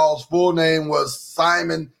Assembly Hall's full name was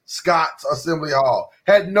Simon Scott's Assembly Hall.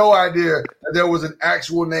 Had no idea that there was an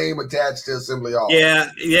actual name attached to Assembly Hall. Yeah,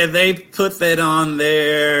 they put that on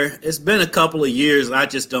there. It's been a couple of years. I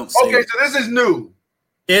just don't see it. So this is new.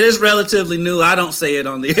 It is relatively new. I don't say it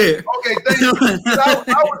on the air. Okay, thank you.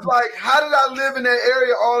 I was like, how did I live in that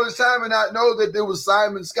area all this time and not know that there was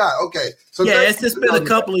Simon Scott? Okay. So yeah, it's just been a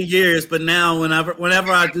couple of years, but now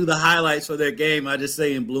whenever I do the highlights for their game, I just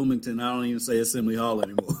say in Bloomington. I don't even say Assembly Hall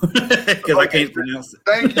anymore because I can't pronounce it.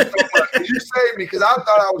 Thank you so much. You saved me because I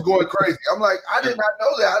thought I was going crazy. I'm like, I did not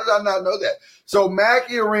know that. How did I not know that? So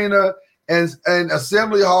Mackey Arena and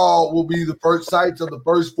Assembly Hall will be the first sites of the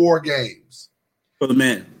first 4 games. For the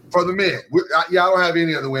men. I don't have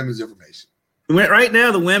any of the women's information. Right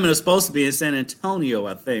now, the women are supposed to be in San Antonio,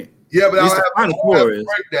 I think. Yeah, but I don't have the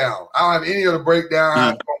breakdown. I don't have any of the breakdown. How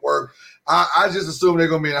it's going to work. I just assume they're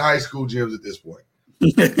going to be in high school gyms at this point.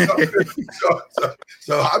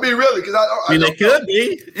 so I mean, really, because they could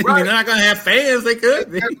be. Right. They're not going to have fans. They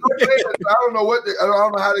could be. I don't know I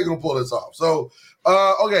don't know how they're going to pull this off. So,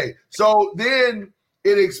 okay. So then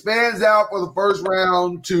it expands out for the first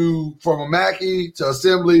round from a Mackey to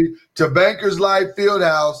Assembly to Bankers Life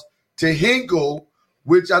Fieldhouse to Hinkle,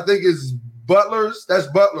 which I think is Butler's. That's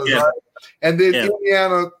Butler's, yeah. Right? And then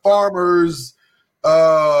Indiana Farmers,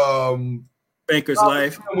 Bankers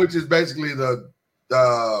Life, which is basically the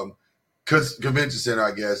convention center,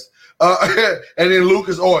 I guess. And then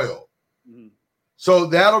Lucas Oil. So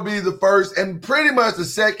that'll be the first and pretty much the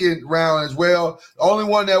second round as well. The only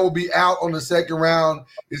one that will be out on the second round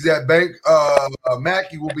is that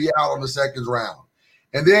Mackey will be out on the second round.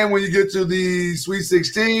 And then when you get to the Sweet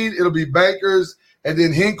 16, it'll be Bankers and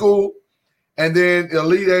then Hinkle. And then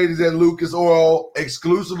Elite 8 is at Lucas Oil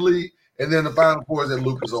exclusively. And then the Final Four is at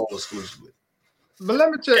Lucas Oil exclusively. But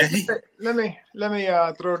let me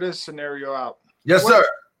throw this scenario out. Yes, sir.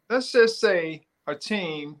 Let's just say a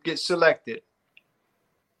team gets selected.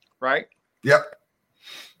 Right? Yep.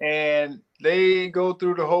 And they go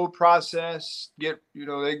through the whole process, they're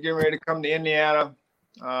getting ready to come to Indiana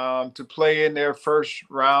to play in their first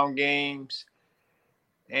round games.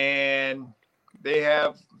 And they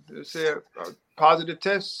have, let's say, a positive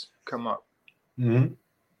tests come up. Mm-hmm.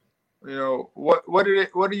 What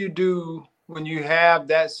do you do when you have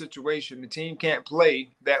that situation? The team can't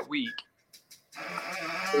play that week.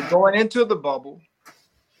 They're going into the bubble.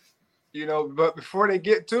 But before they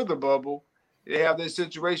get to the bubble, they have this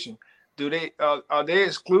situation. Are they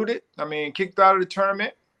excluded? I mean, kicked out of the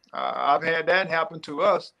tournament? I've had that happen to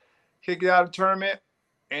us. Kicked out of the tournament,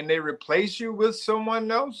 and they replace you with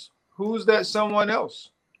someone else? Who's that someone else?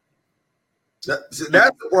 That's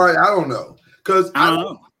the part I don't know. Because I don't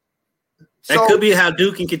know. That could be how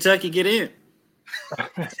Duke and Kentucky get in.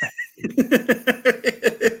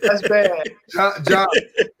 That's bad. John,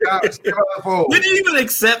 would you even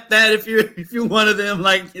accept that if you're one of them?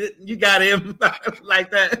 Like you got him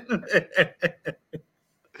like that.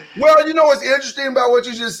 Well, you know what's interesting about what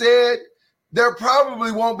you just said? There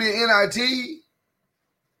probably won't be an NIT.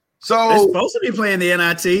 So they're supposed to be playing the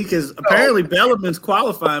NIT because apparently Bellarmine's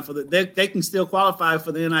qualifying for they can still qualify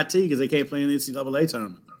for the NIT because they can't play in the NCAA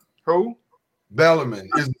tournament. Who?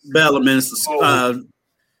 Bellarmine's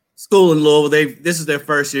school in Louisville. This is their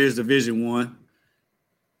first year as Division I.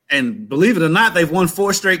 And believe it or not, they've won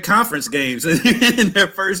 4 straight conference games in their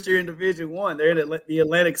first year in Division I. They're in the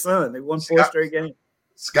Atlantic Sun. They won 4 straight games.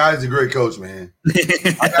 Sky's a great coach, man.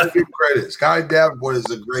 I got to give credit. Sky Davenport is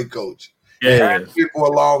a great coach. Yeah, has been for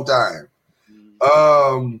a long time.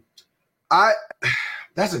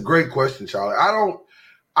 That's a great question, Charlie.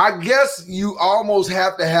 I guess you almost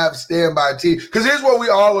have to have standby team because here's what we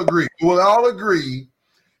all agree. We'll all agree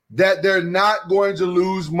that they're not going to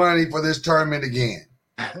lose money for this tournament again.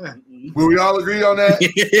 Will we all agree on that?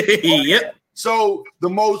 Yep. So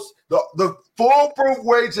the foolproof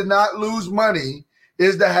way to not lose money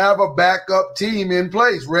is to have a backup team in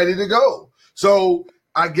place, ready to go. So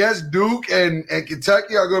I guess Duke and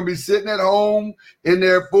Kentucky are going to be sitting at home in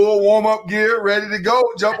their full warm-up gear, ready to go,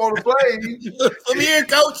 jump on the plane. Come here,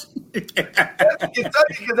 coach. That's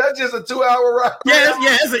Kentucky, because that's just a 2-hour ride.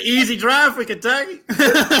 Yeah, it's an easy drive for Kentucky.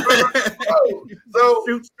 So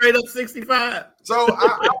shoot straight up 65. So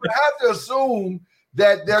I would have to assume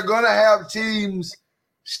that they're going to have teams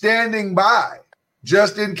standing by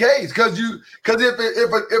just in case, because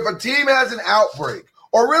if a team has an outbreak,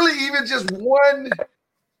 or really even just one.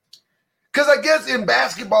 Because I guess in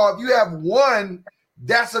basketball, if you have one,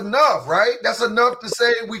 that's enough, right? That's enough to say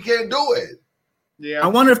we can't do it. Yeah. I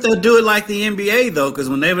wonder if they'll do it like the NBA, though, because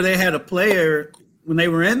whenever they had a player when they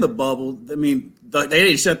were in the bubble, I mean, they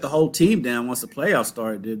didn't shut the whole team down once the playoffs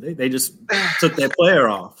started, did they? They just took that player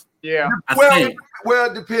off. Yeah.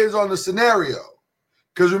 Well, it depends on the scenario.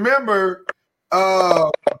 Because remember,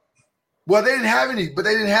 well, they didn't have any.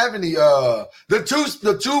 The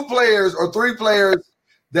two players or three players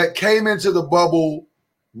that came into the bubble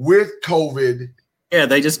with COVID. Yeah,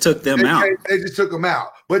 they just took them out. They just took them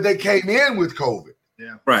out, but they came in with COVID.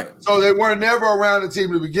 Yeah, right. So they weren't never around the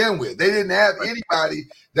team to begin with. They didn't have anybody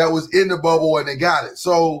that was in the bubble and they got it.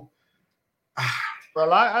 So,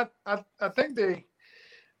 well, I think they.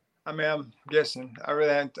 I mean, I'm guessing.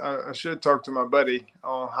 I should talk to my buddy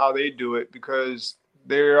on how they do it because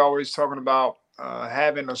they're always talking about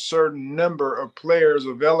having a certain number of players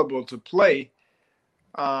available to play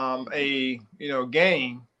a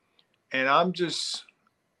game, and I'm just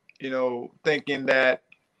thinking that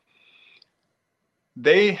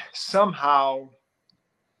they somehow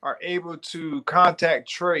are able to contact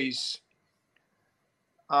trace,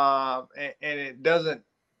 and it doesn't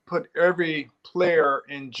put every player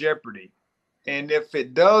in jeopardy. And if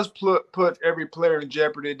it does put every player in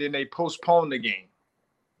jeopardy, then they postpone the game.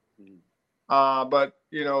 But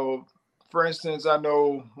for instance, I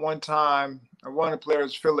know one time one of the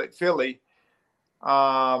players, Philly,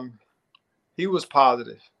 he was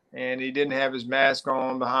positive and he didn't have his mask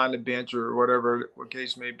on behind the bench or whatever the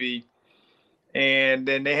case may be. And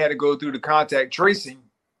then they had to go through the contact tracing,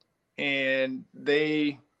 and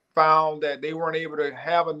they found that they weren't able to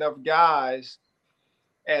have enough guys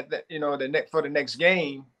at for the next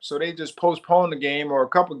game. So they just postponed the game or a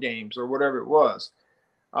couple games or whatever it was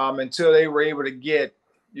until they were able to get,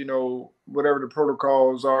 whatever the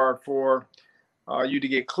protocols are for you to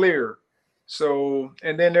get cleared. So,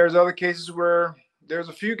 and then there's other cases where there's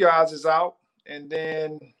a few guys is out, and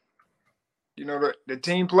then, the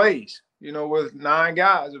team plays, with 9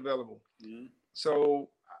 guys available. Mm-hmm. So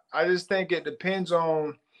I just think it depends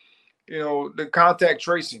on, the contact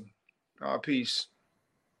tracing piece.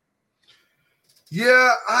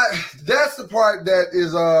 Yeah, that's the part that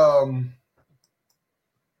is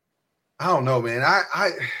I don't know, man.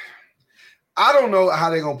 I don't know how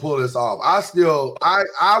they're gonna pull this off. I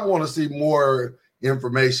want to see more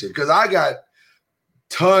information because I got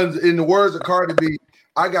tons. In the words of Cardi B,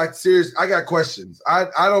 I got questions. I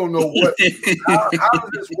don't know how does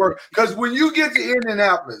this work? Because when you get to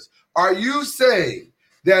Indianapolis, are you saying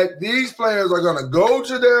that these players are going to go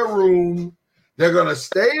to their room, they're going to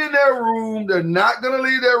stay in their room, they're not going to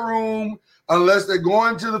leave their room unless they're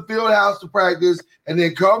going to the field house to practice, and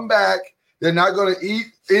then come back, they're not going to eat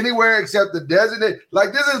anywhere except the designated?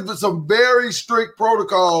 Like, this is some very strict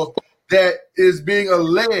protocol that is being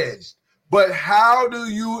alleged. But how do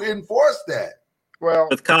you enforce that? Well,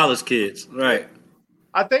 with college kids, right?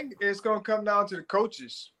 I think it's going to come down to the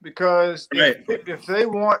coaches because if they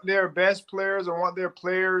want their best players or want their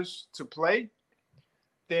players to play,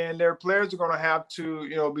 then their players are going to have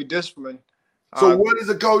to, be disciplined. So what does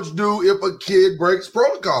a coach do if a kid breaks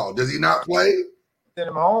protocol? Does he not play? Send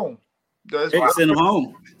him home. Send him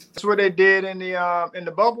home. That's what they did in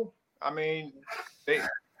the bubble. I mean,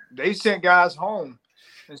 they sent guys home.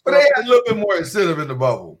 But they had a little bit more incentive in the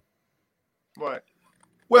bubble. What?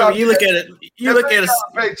 Well, I mean, you look at it.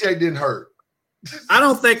 Paycheck didn't hurt. I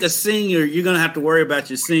don't think a senior. You're going to have to worry about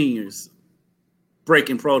your seniors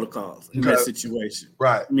breaking protocols in that situation.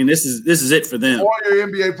 Right. I mean, this is it for them. Or your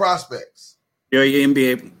NBA prospects. Your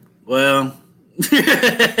NBA. Well. That's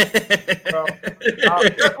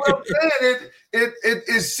what I'm saying.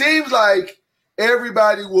 It seems like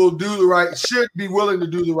everybody should be willing to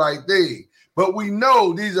do the right thing. But we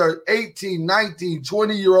know these are 18, 19,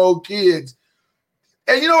 20-year-old kids.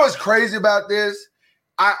 And you know what's crazy about this?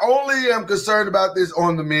 I only am concerned about this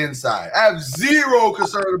on the men's side. I have zero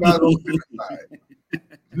concern about it on the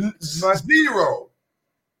women's side. Zero.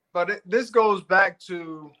 But this goes back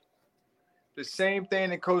to the same thing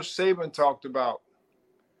that Coach Saban talked about.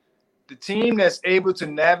 The team that's able to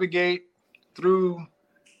navigate through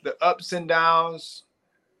the ups and downs,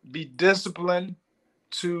 be disciplined,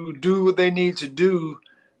 to do what they need to do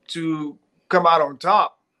to come out on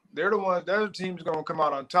top. They're the team's going to come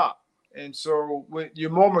out on top. And so with your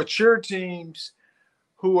more mature teams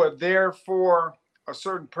who are there for a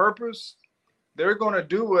certain purpose, they're going to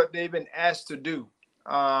do what they've been asked to do.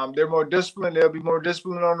 They're more disciplined. They'll be more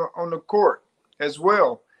disciplined on the court as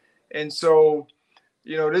well. And so,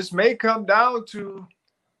 this may come down to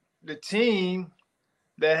the team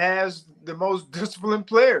that has the most disciplined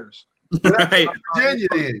players. Right. Virginia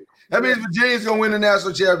did. That means Virginia's going to win the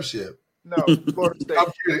national championship. No, Florida State.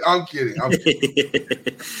 I'm kidding.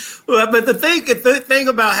 Well, but the thing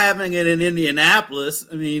about having it in Indianapolis,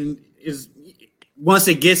 I mean, is once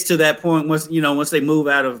it gets to that point, once they move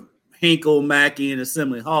out of Hinkle, Mackey, and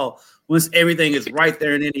Assembly Hall, once everything is right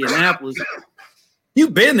there in Indianapolis,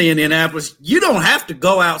 you've been to Indianapolis, you don't have to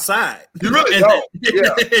go outside. You really don't.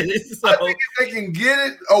 Yeah. So, I think if they can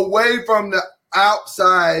get it away from the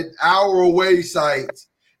outside, hour away sites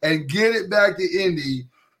and get it back to Indy,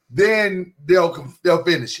 then they'll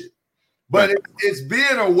finish it. But it's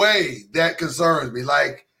being away that concerns me.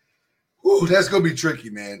 Like, ooh, that's going to be tricky,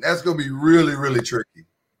 man. That's going to be really, really tricky.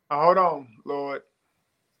 Hold on, Lord.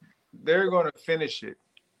 They're going to finish it.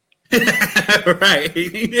 Right.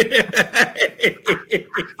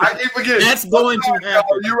 I keep forgetting. That's going to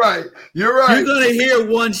happen. You're right. You're going to hear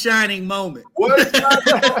one shining moment. What is going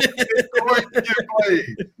to get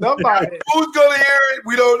played? Somebody. Who's going to hear it?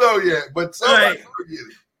 We don't know yet, but somebody's going to get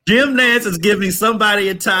it. Jim Nance is giving somebody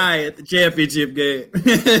a tie at the championship game.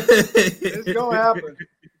 It's going to happen.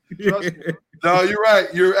 Trust me. No, you're right.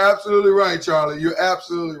 You're absolutely right, Charlie. You're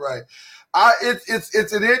absolutely right.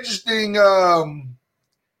 It's an interesting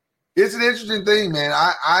thing, man.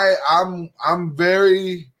 I'm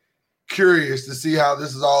very curious to see how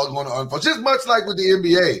this is all going to unfold. Just much like with the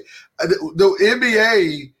NBA. The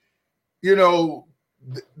NBA,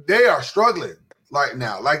 they are struggling right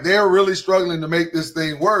now. Like, they're really struggling to make this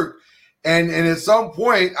thing work. And at some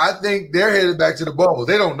point, I think they're headed back to the bubble.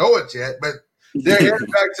 They don't know it yet, but they're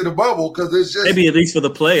headed back to the bubble because it's just maybe at least for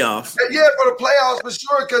the playoffs. Yeah, for the playoffs for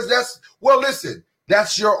sure. Because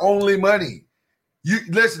that's your only money. You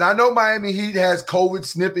listen. I know Miami Heat has COVID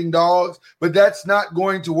sniffing dogs, but that's not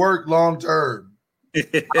going to work long term.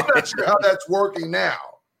 I'm not sure how that's working now.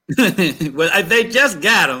 Well, they just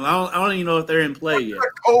got them. I don't even know if they're in play yet.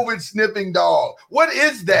 A COVID sniffing dog. What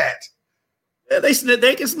is that? Yeah, they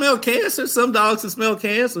can smell cancer. Some dogs can smell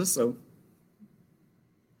cancer. So,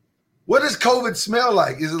 what does COVID smell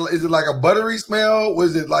like? Is it like a buttery smell?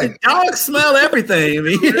 Was it like dogs smell everything? I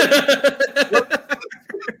mean,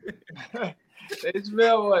 they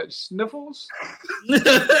smell what? Sniffles?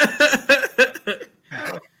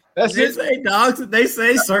 That's it. They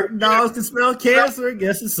say certain dogs can smell cancer. I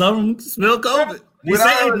guess some of them can smell COVID. They say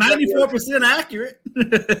 94% accurate.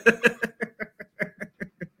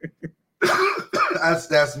 That's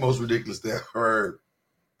the most ridiculous thing I've heard.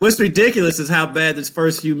 What's ridiculous is how bad this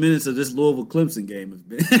first few minutes of this Louisville Clemson game has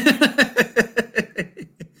been.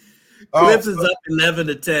 Clemson's up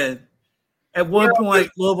 11-10. At one point,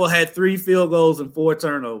 Louisville had 3 field goals and 4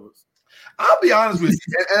 turnovers. I'll be honest with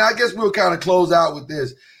you, and I guess we'll kind of close out with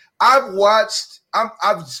this. I've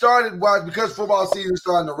started watching because football season is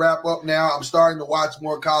starting to wrap up now. I'm starting to watch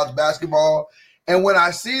more college basketball, and when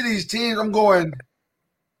I see these teams, I'm going,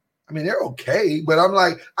 I mean, they're okay, but I'm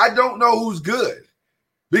like, I don't know who's good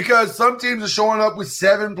because some teams are showing up with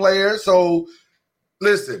 7 players. So,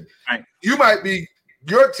 listen, right.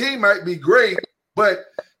 Your team might be great, but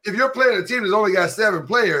if you're playing a team that's only got 7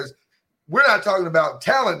 players, we're not talking about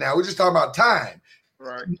talent now. We're just talking about time.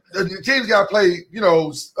 Right. The team's got to play,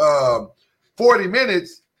 40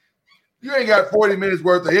 minutes. You ain't got 40 minutes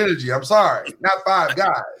worth of energy. I'm sorry. Not 5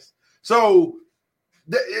 guys. So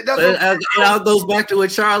it all goes back to what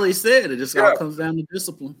Charlie said. It just all comes down to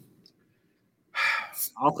discipline.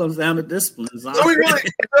 All comes down to discipline. So we really, at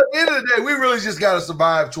the end of the day, we really just got to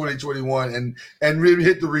survive 2021 and really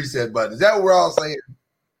hit the reset button. Is that what we're all saying?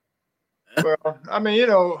 Well, I mean,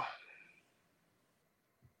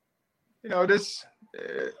 this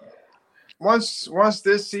once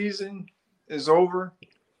this season is over,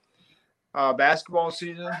 basketball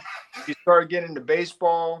season, you start getting into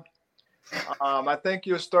baseball. I think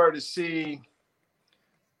you'll start to see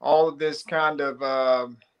all of this kind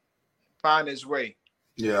of find its way.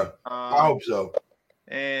 Yeah, I hope so.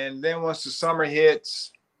 And then once the summer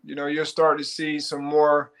hits, you'll start to see some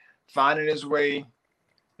more finding its way.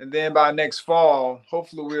 And then by next fall,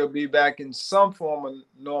 hopefully we'll be back in some form of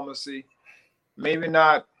normalcy. Maybe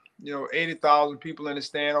not, 80,000 people in the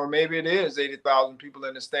stand, or maybe it is 80,000 people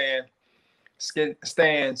in the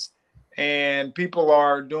stands. And people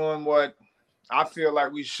are doing what I feel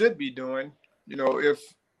like we should be doing. If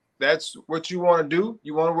that's what you want to do,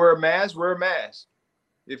 you want to wear a mask, wear a mask.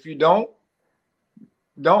 If you don't.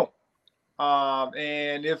 And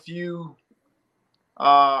if you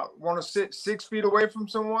want to sit 6 feet away from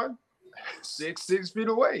someone, 6 feet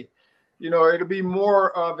away. It'll be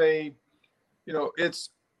more of a, it's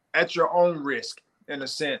at your own risk in a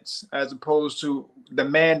sense, as opposed to the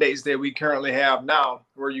mandates that we currently have now,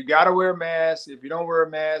 where you got to wear a mask. If you don't wear a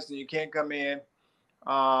mask, then you can't come in.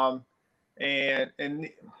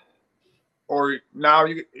 Or now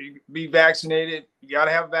you be vaccinated. You got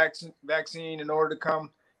to have vaccine in order to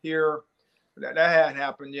come here. that hadn't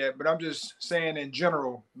happened yet, but I'm just saying in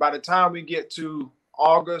general, by the time we get to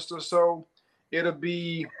August or so, it'll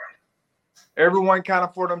be everyone kind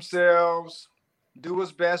of for themselves, do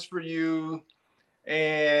what's best for you,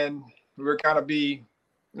 and we're kind of be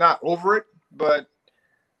not over it, but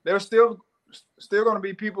there's still going to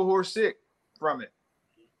be people who are sick from it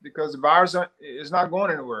because the virus is not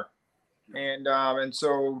going anywhere. And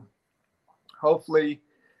so hopefully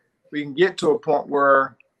we can get to a point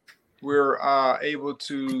where we're able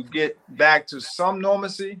to get back to some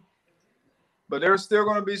normalcy, but there's still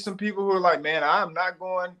going to be some people who are like, man, I am not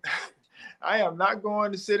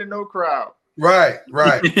going to sit in no crowd. Right.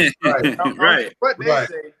 Right. What they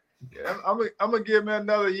say. I'm gonna give me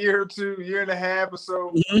another year or two, year and a half or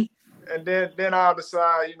so, and then I'll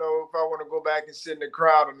decide, if I want to go back and sit in the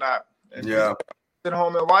crowd or not. And sit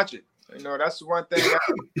home and watch it. That's one thing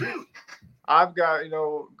I've got,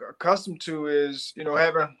 accustomed to is,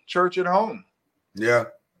 having church at home. Yeah.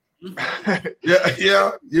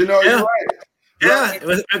 Yeah. You're right. Yeah,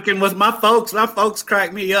 with my folks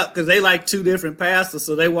crack me up because they like two different pastors,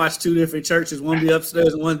 so they watch two different churches. One be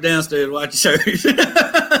upstairs and one downstairs watch church.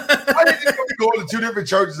 Why did you go to two different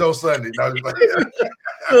churches on Sunday?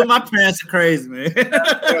 My parents are crazy, man.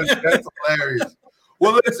 That's hilarious.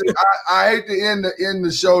 Well, listen, I hate to end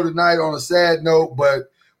the show tonight on a sad note,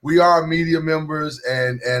 but we are media members,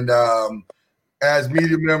 and as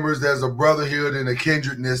media members, there's a brotherhood and a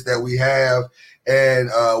kindredness that we have. And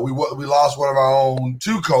we lost one of our own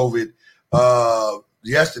to COVID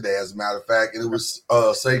yesterday, as a matter of fact, and it was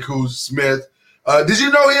Sekou Smith. Did you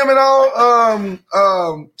know him at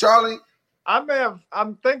all, Charlie?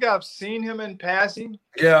 I think I've seen him in passing.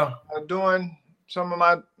 Yeah, during some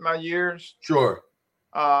of my years. Sure.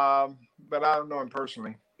 But I don't know him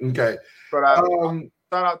personally. Okay. But I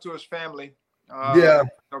shout out to his family.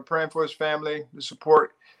 Praying for his family, the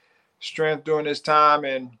support, strength during this time,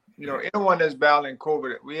 and anyone that's battling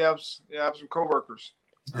COVID, we have some coworkers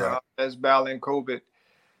that's battling COVID,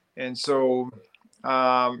 and so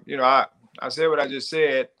I said what I just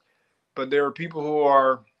said, but there are people who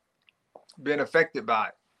are being affected by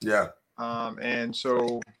it. Yeah. And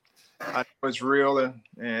so I know it's real,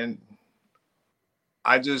 and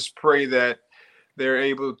I just pray that they're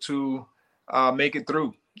able to make it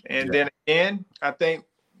through. And then again, I think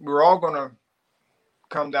we're all going to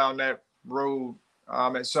come down that road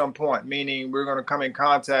at some point, meaning we're going to come in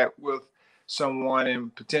contact with someone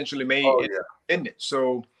and potentially end it.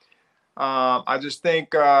 So I just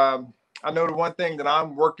think I know the one thing that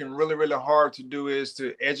I'm working really, really hard to do is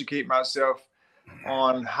to educate myself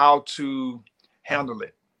on how to handle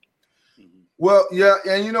it. Well, yeah,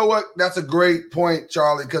 and you know what? That's a great point,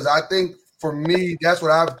 Charlie, because I think for me, that's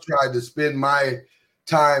what I've tried to spend my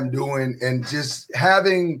time doing, and just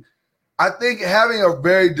having a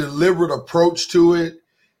very deliberate approach to it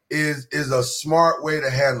is a smart way to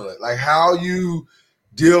handle it. Like how you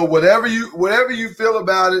deal, whatever you feel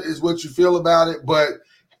about it is what you feel about it. But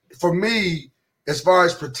for me, as far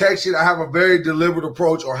as protection, I have a very deliberate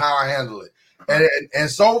approach on how I handle it. And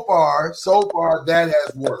so far that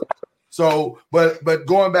has worked. So, but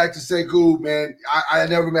going back to Sekou, man, I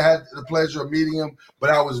never had the pleasure of meeting him, but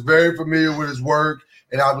I was very familiar with his work,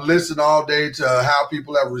 and I've listened all day to how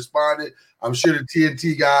people have responded. I'm sure the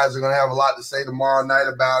TNT guys are going to have a lot to say tomorrow night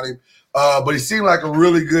about him. But he seemed like a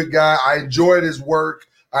really good guy. I enjoyed his work.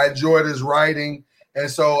 I enjoyed his writing.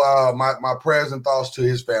 And so my prayers and thoughts to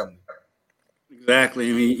his family. Exactly.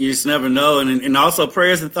 I mean, you just never know. And also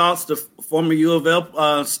prayers and thoughts to former U of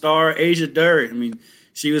L star Asia Dury. I mean,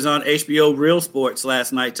 she was on HBO Real Sports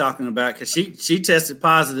last night talking about, because she tested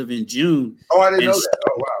positive in June. Oh, I didn't know that.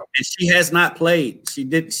 Oh, wow. And she has not played.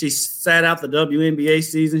 She sat out the WNBA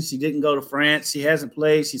season. She didn't go to France. She hasn't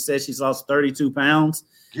played. She said she's lost 32 pounds.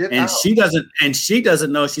 She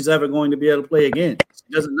doesn't know she's ever going to be able to play again.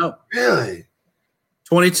 She doesn't know. Really?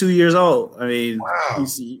 22 years old. I mean, wow.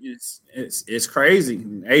 It's crazy.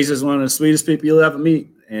 Asia's one of the sweetest people you'll ever meet.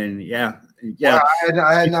 And yeah. Wow,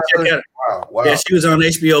 I had not heard. Wow. Yeah, she was on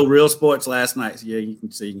HBO Real Sports last night. So yeah, you can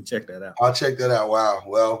check that out. I'll check that out. Wow.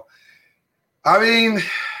 Well, I mean,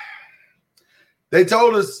 they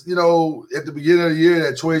told us, at the beginning of the year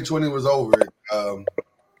that 2020 was over.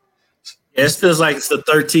 It feels like it's the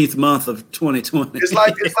 13th month of 2020. It's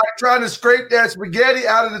like trying to scrape that spaghetti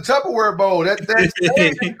out of the Tupperware bowl. That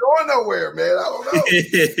ain't going nowhere, man. I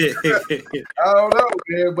don't know,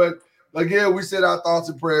 man. But again, we send our thoughts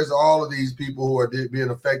and prayers to all of these people who are being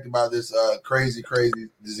affected by this crazy, crazy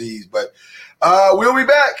disease. But we'll be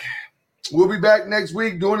back. We'll be back next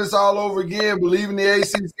week doing this all over again. Believe in the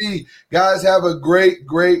ACC. Guys, have a great,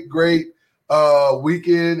 great, great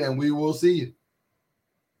weekend, and we will see you.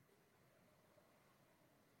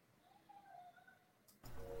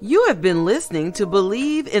 You have been listening to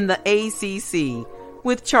Believe in the ACC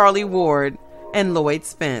with Charlie Ward and Lloyd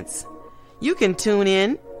Spence. You can tune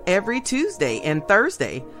in every Tuesday and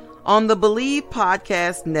Thursday on the Believe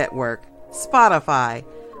Podcast Network, Spotify,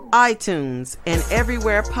 iTunes, and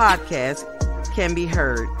everywhere podcasts can be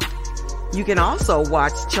heard. You can also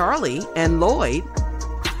watch Charlie and Lloyd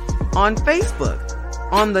on Facebook,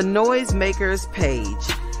 on the Noisemakers page,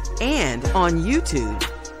 and on YouTube,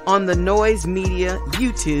 on the Noise Media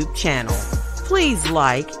YouTube channel. Please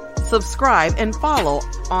like, subscribe, and follow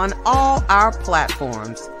on all our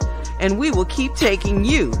platforms, and we will keep taking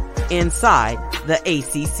you inside the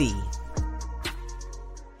ACC.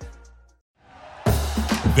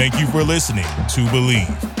 Thank you for listening to Believe.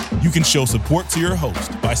 You can show support to your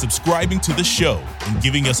host by subscribing to the show and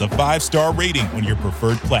giving us a 5-star rating on your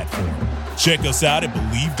preferred platform. Check us out at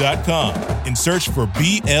Believe.com and search for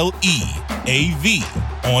BLEAV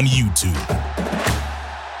on YouTube.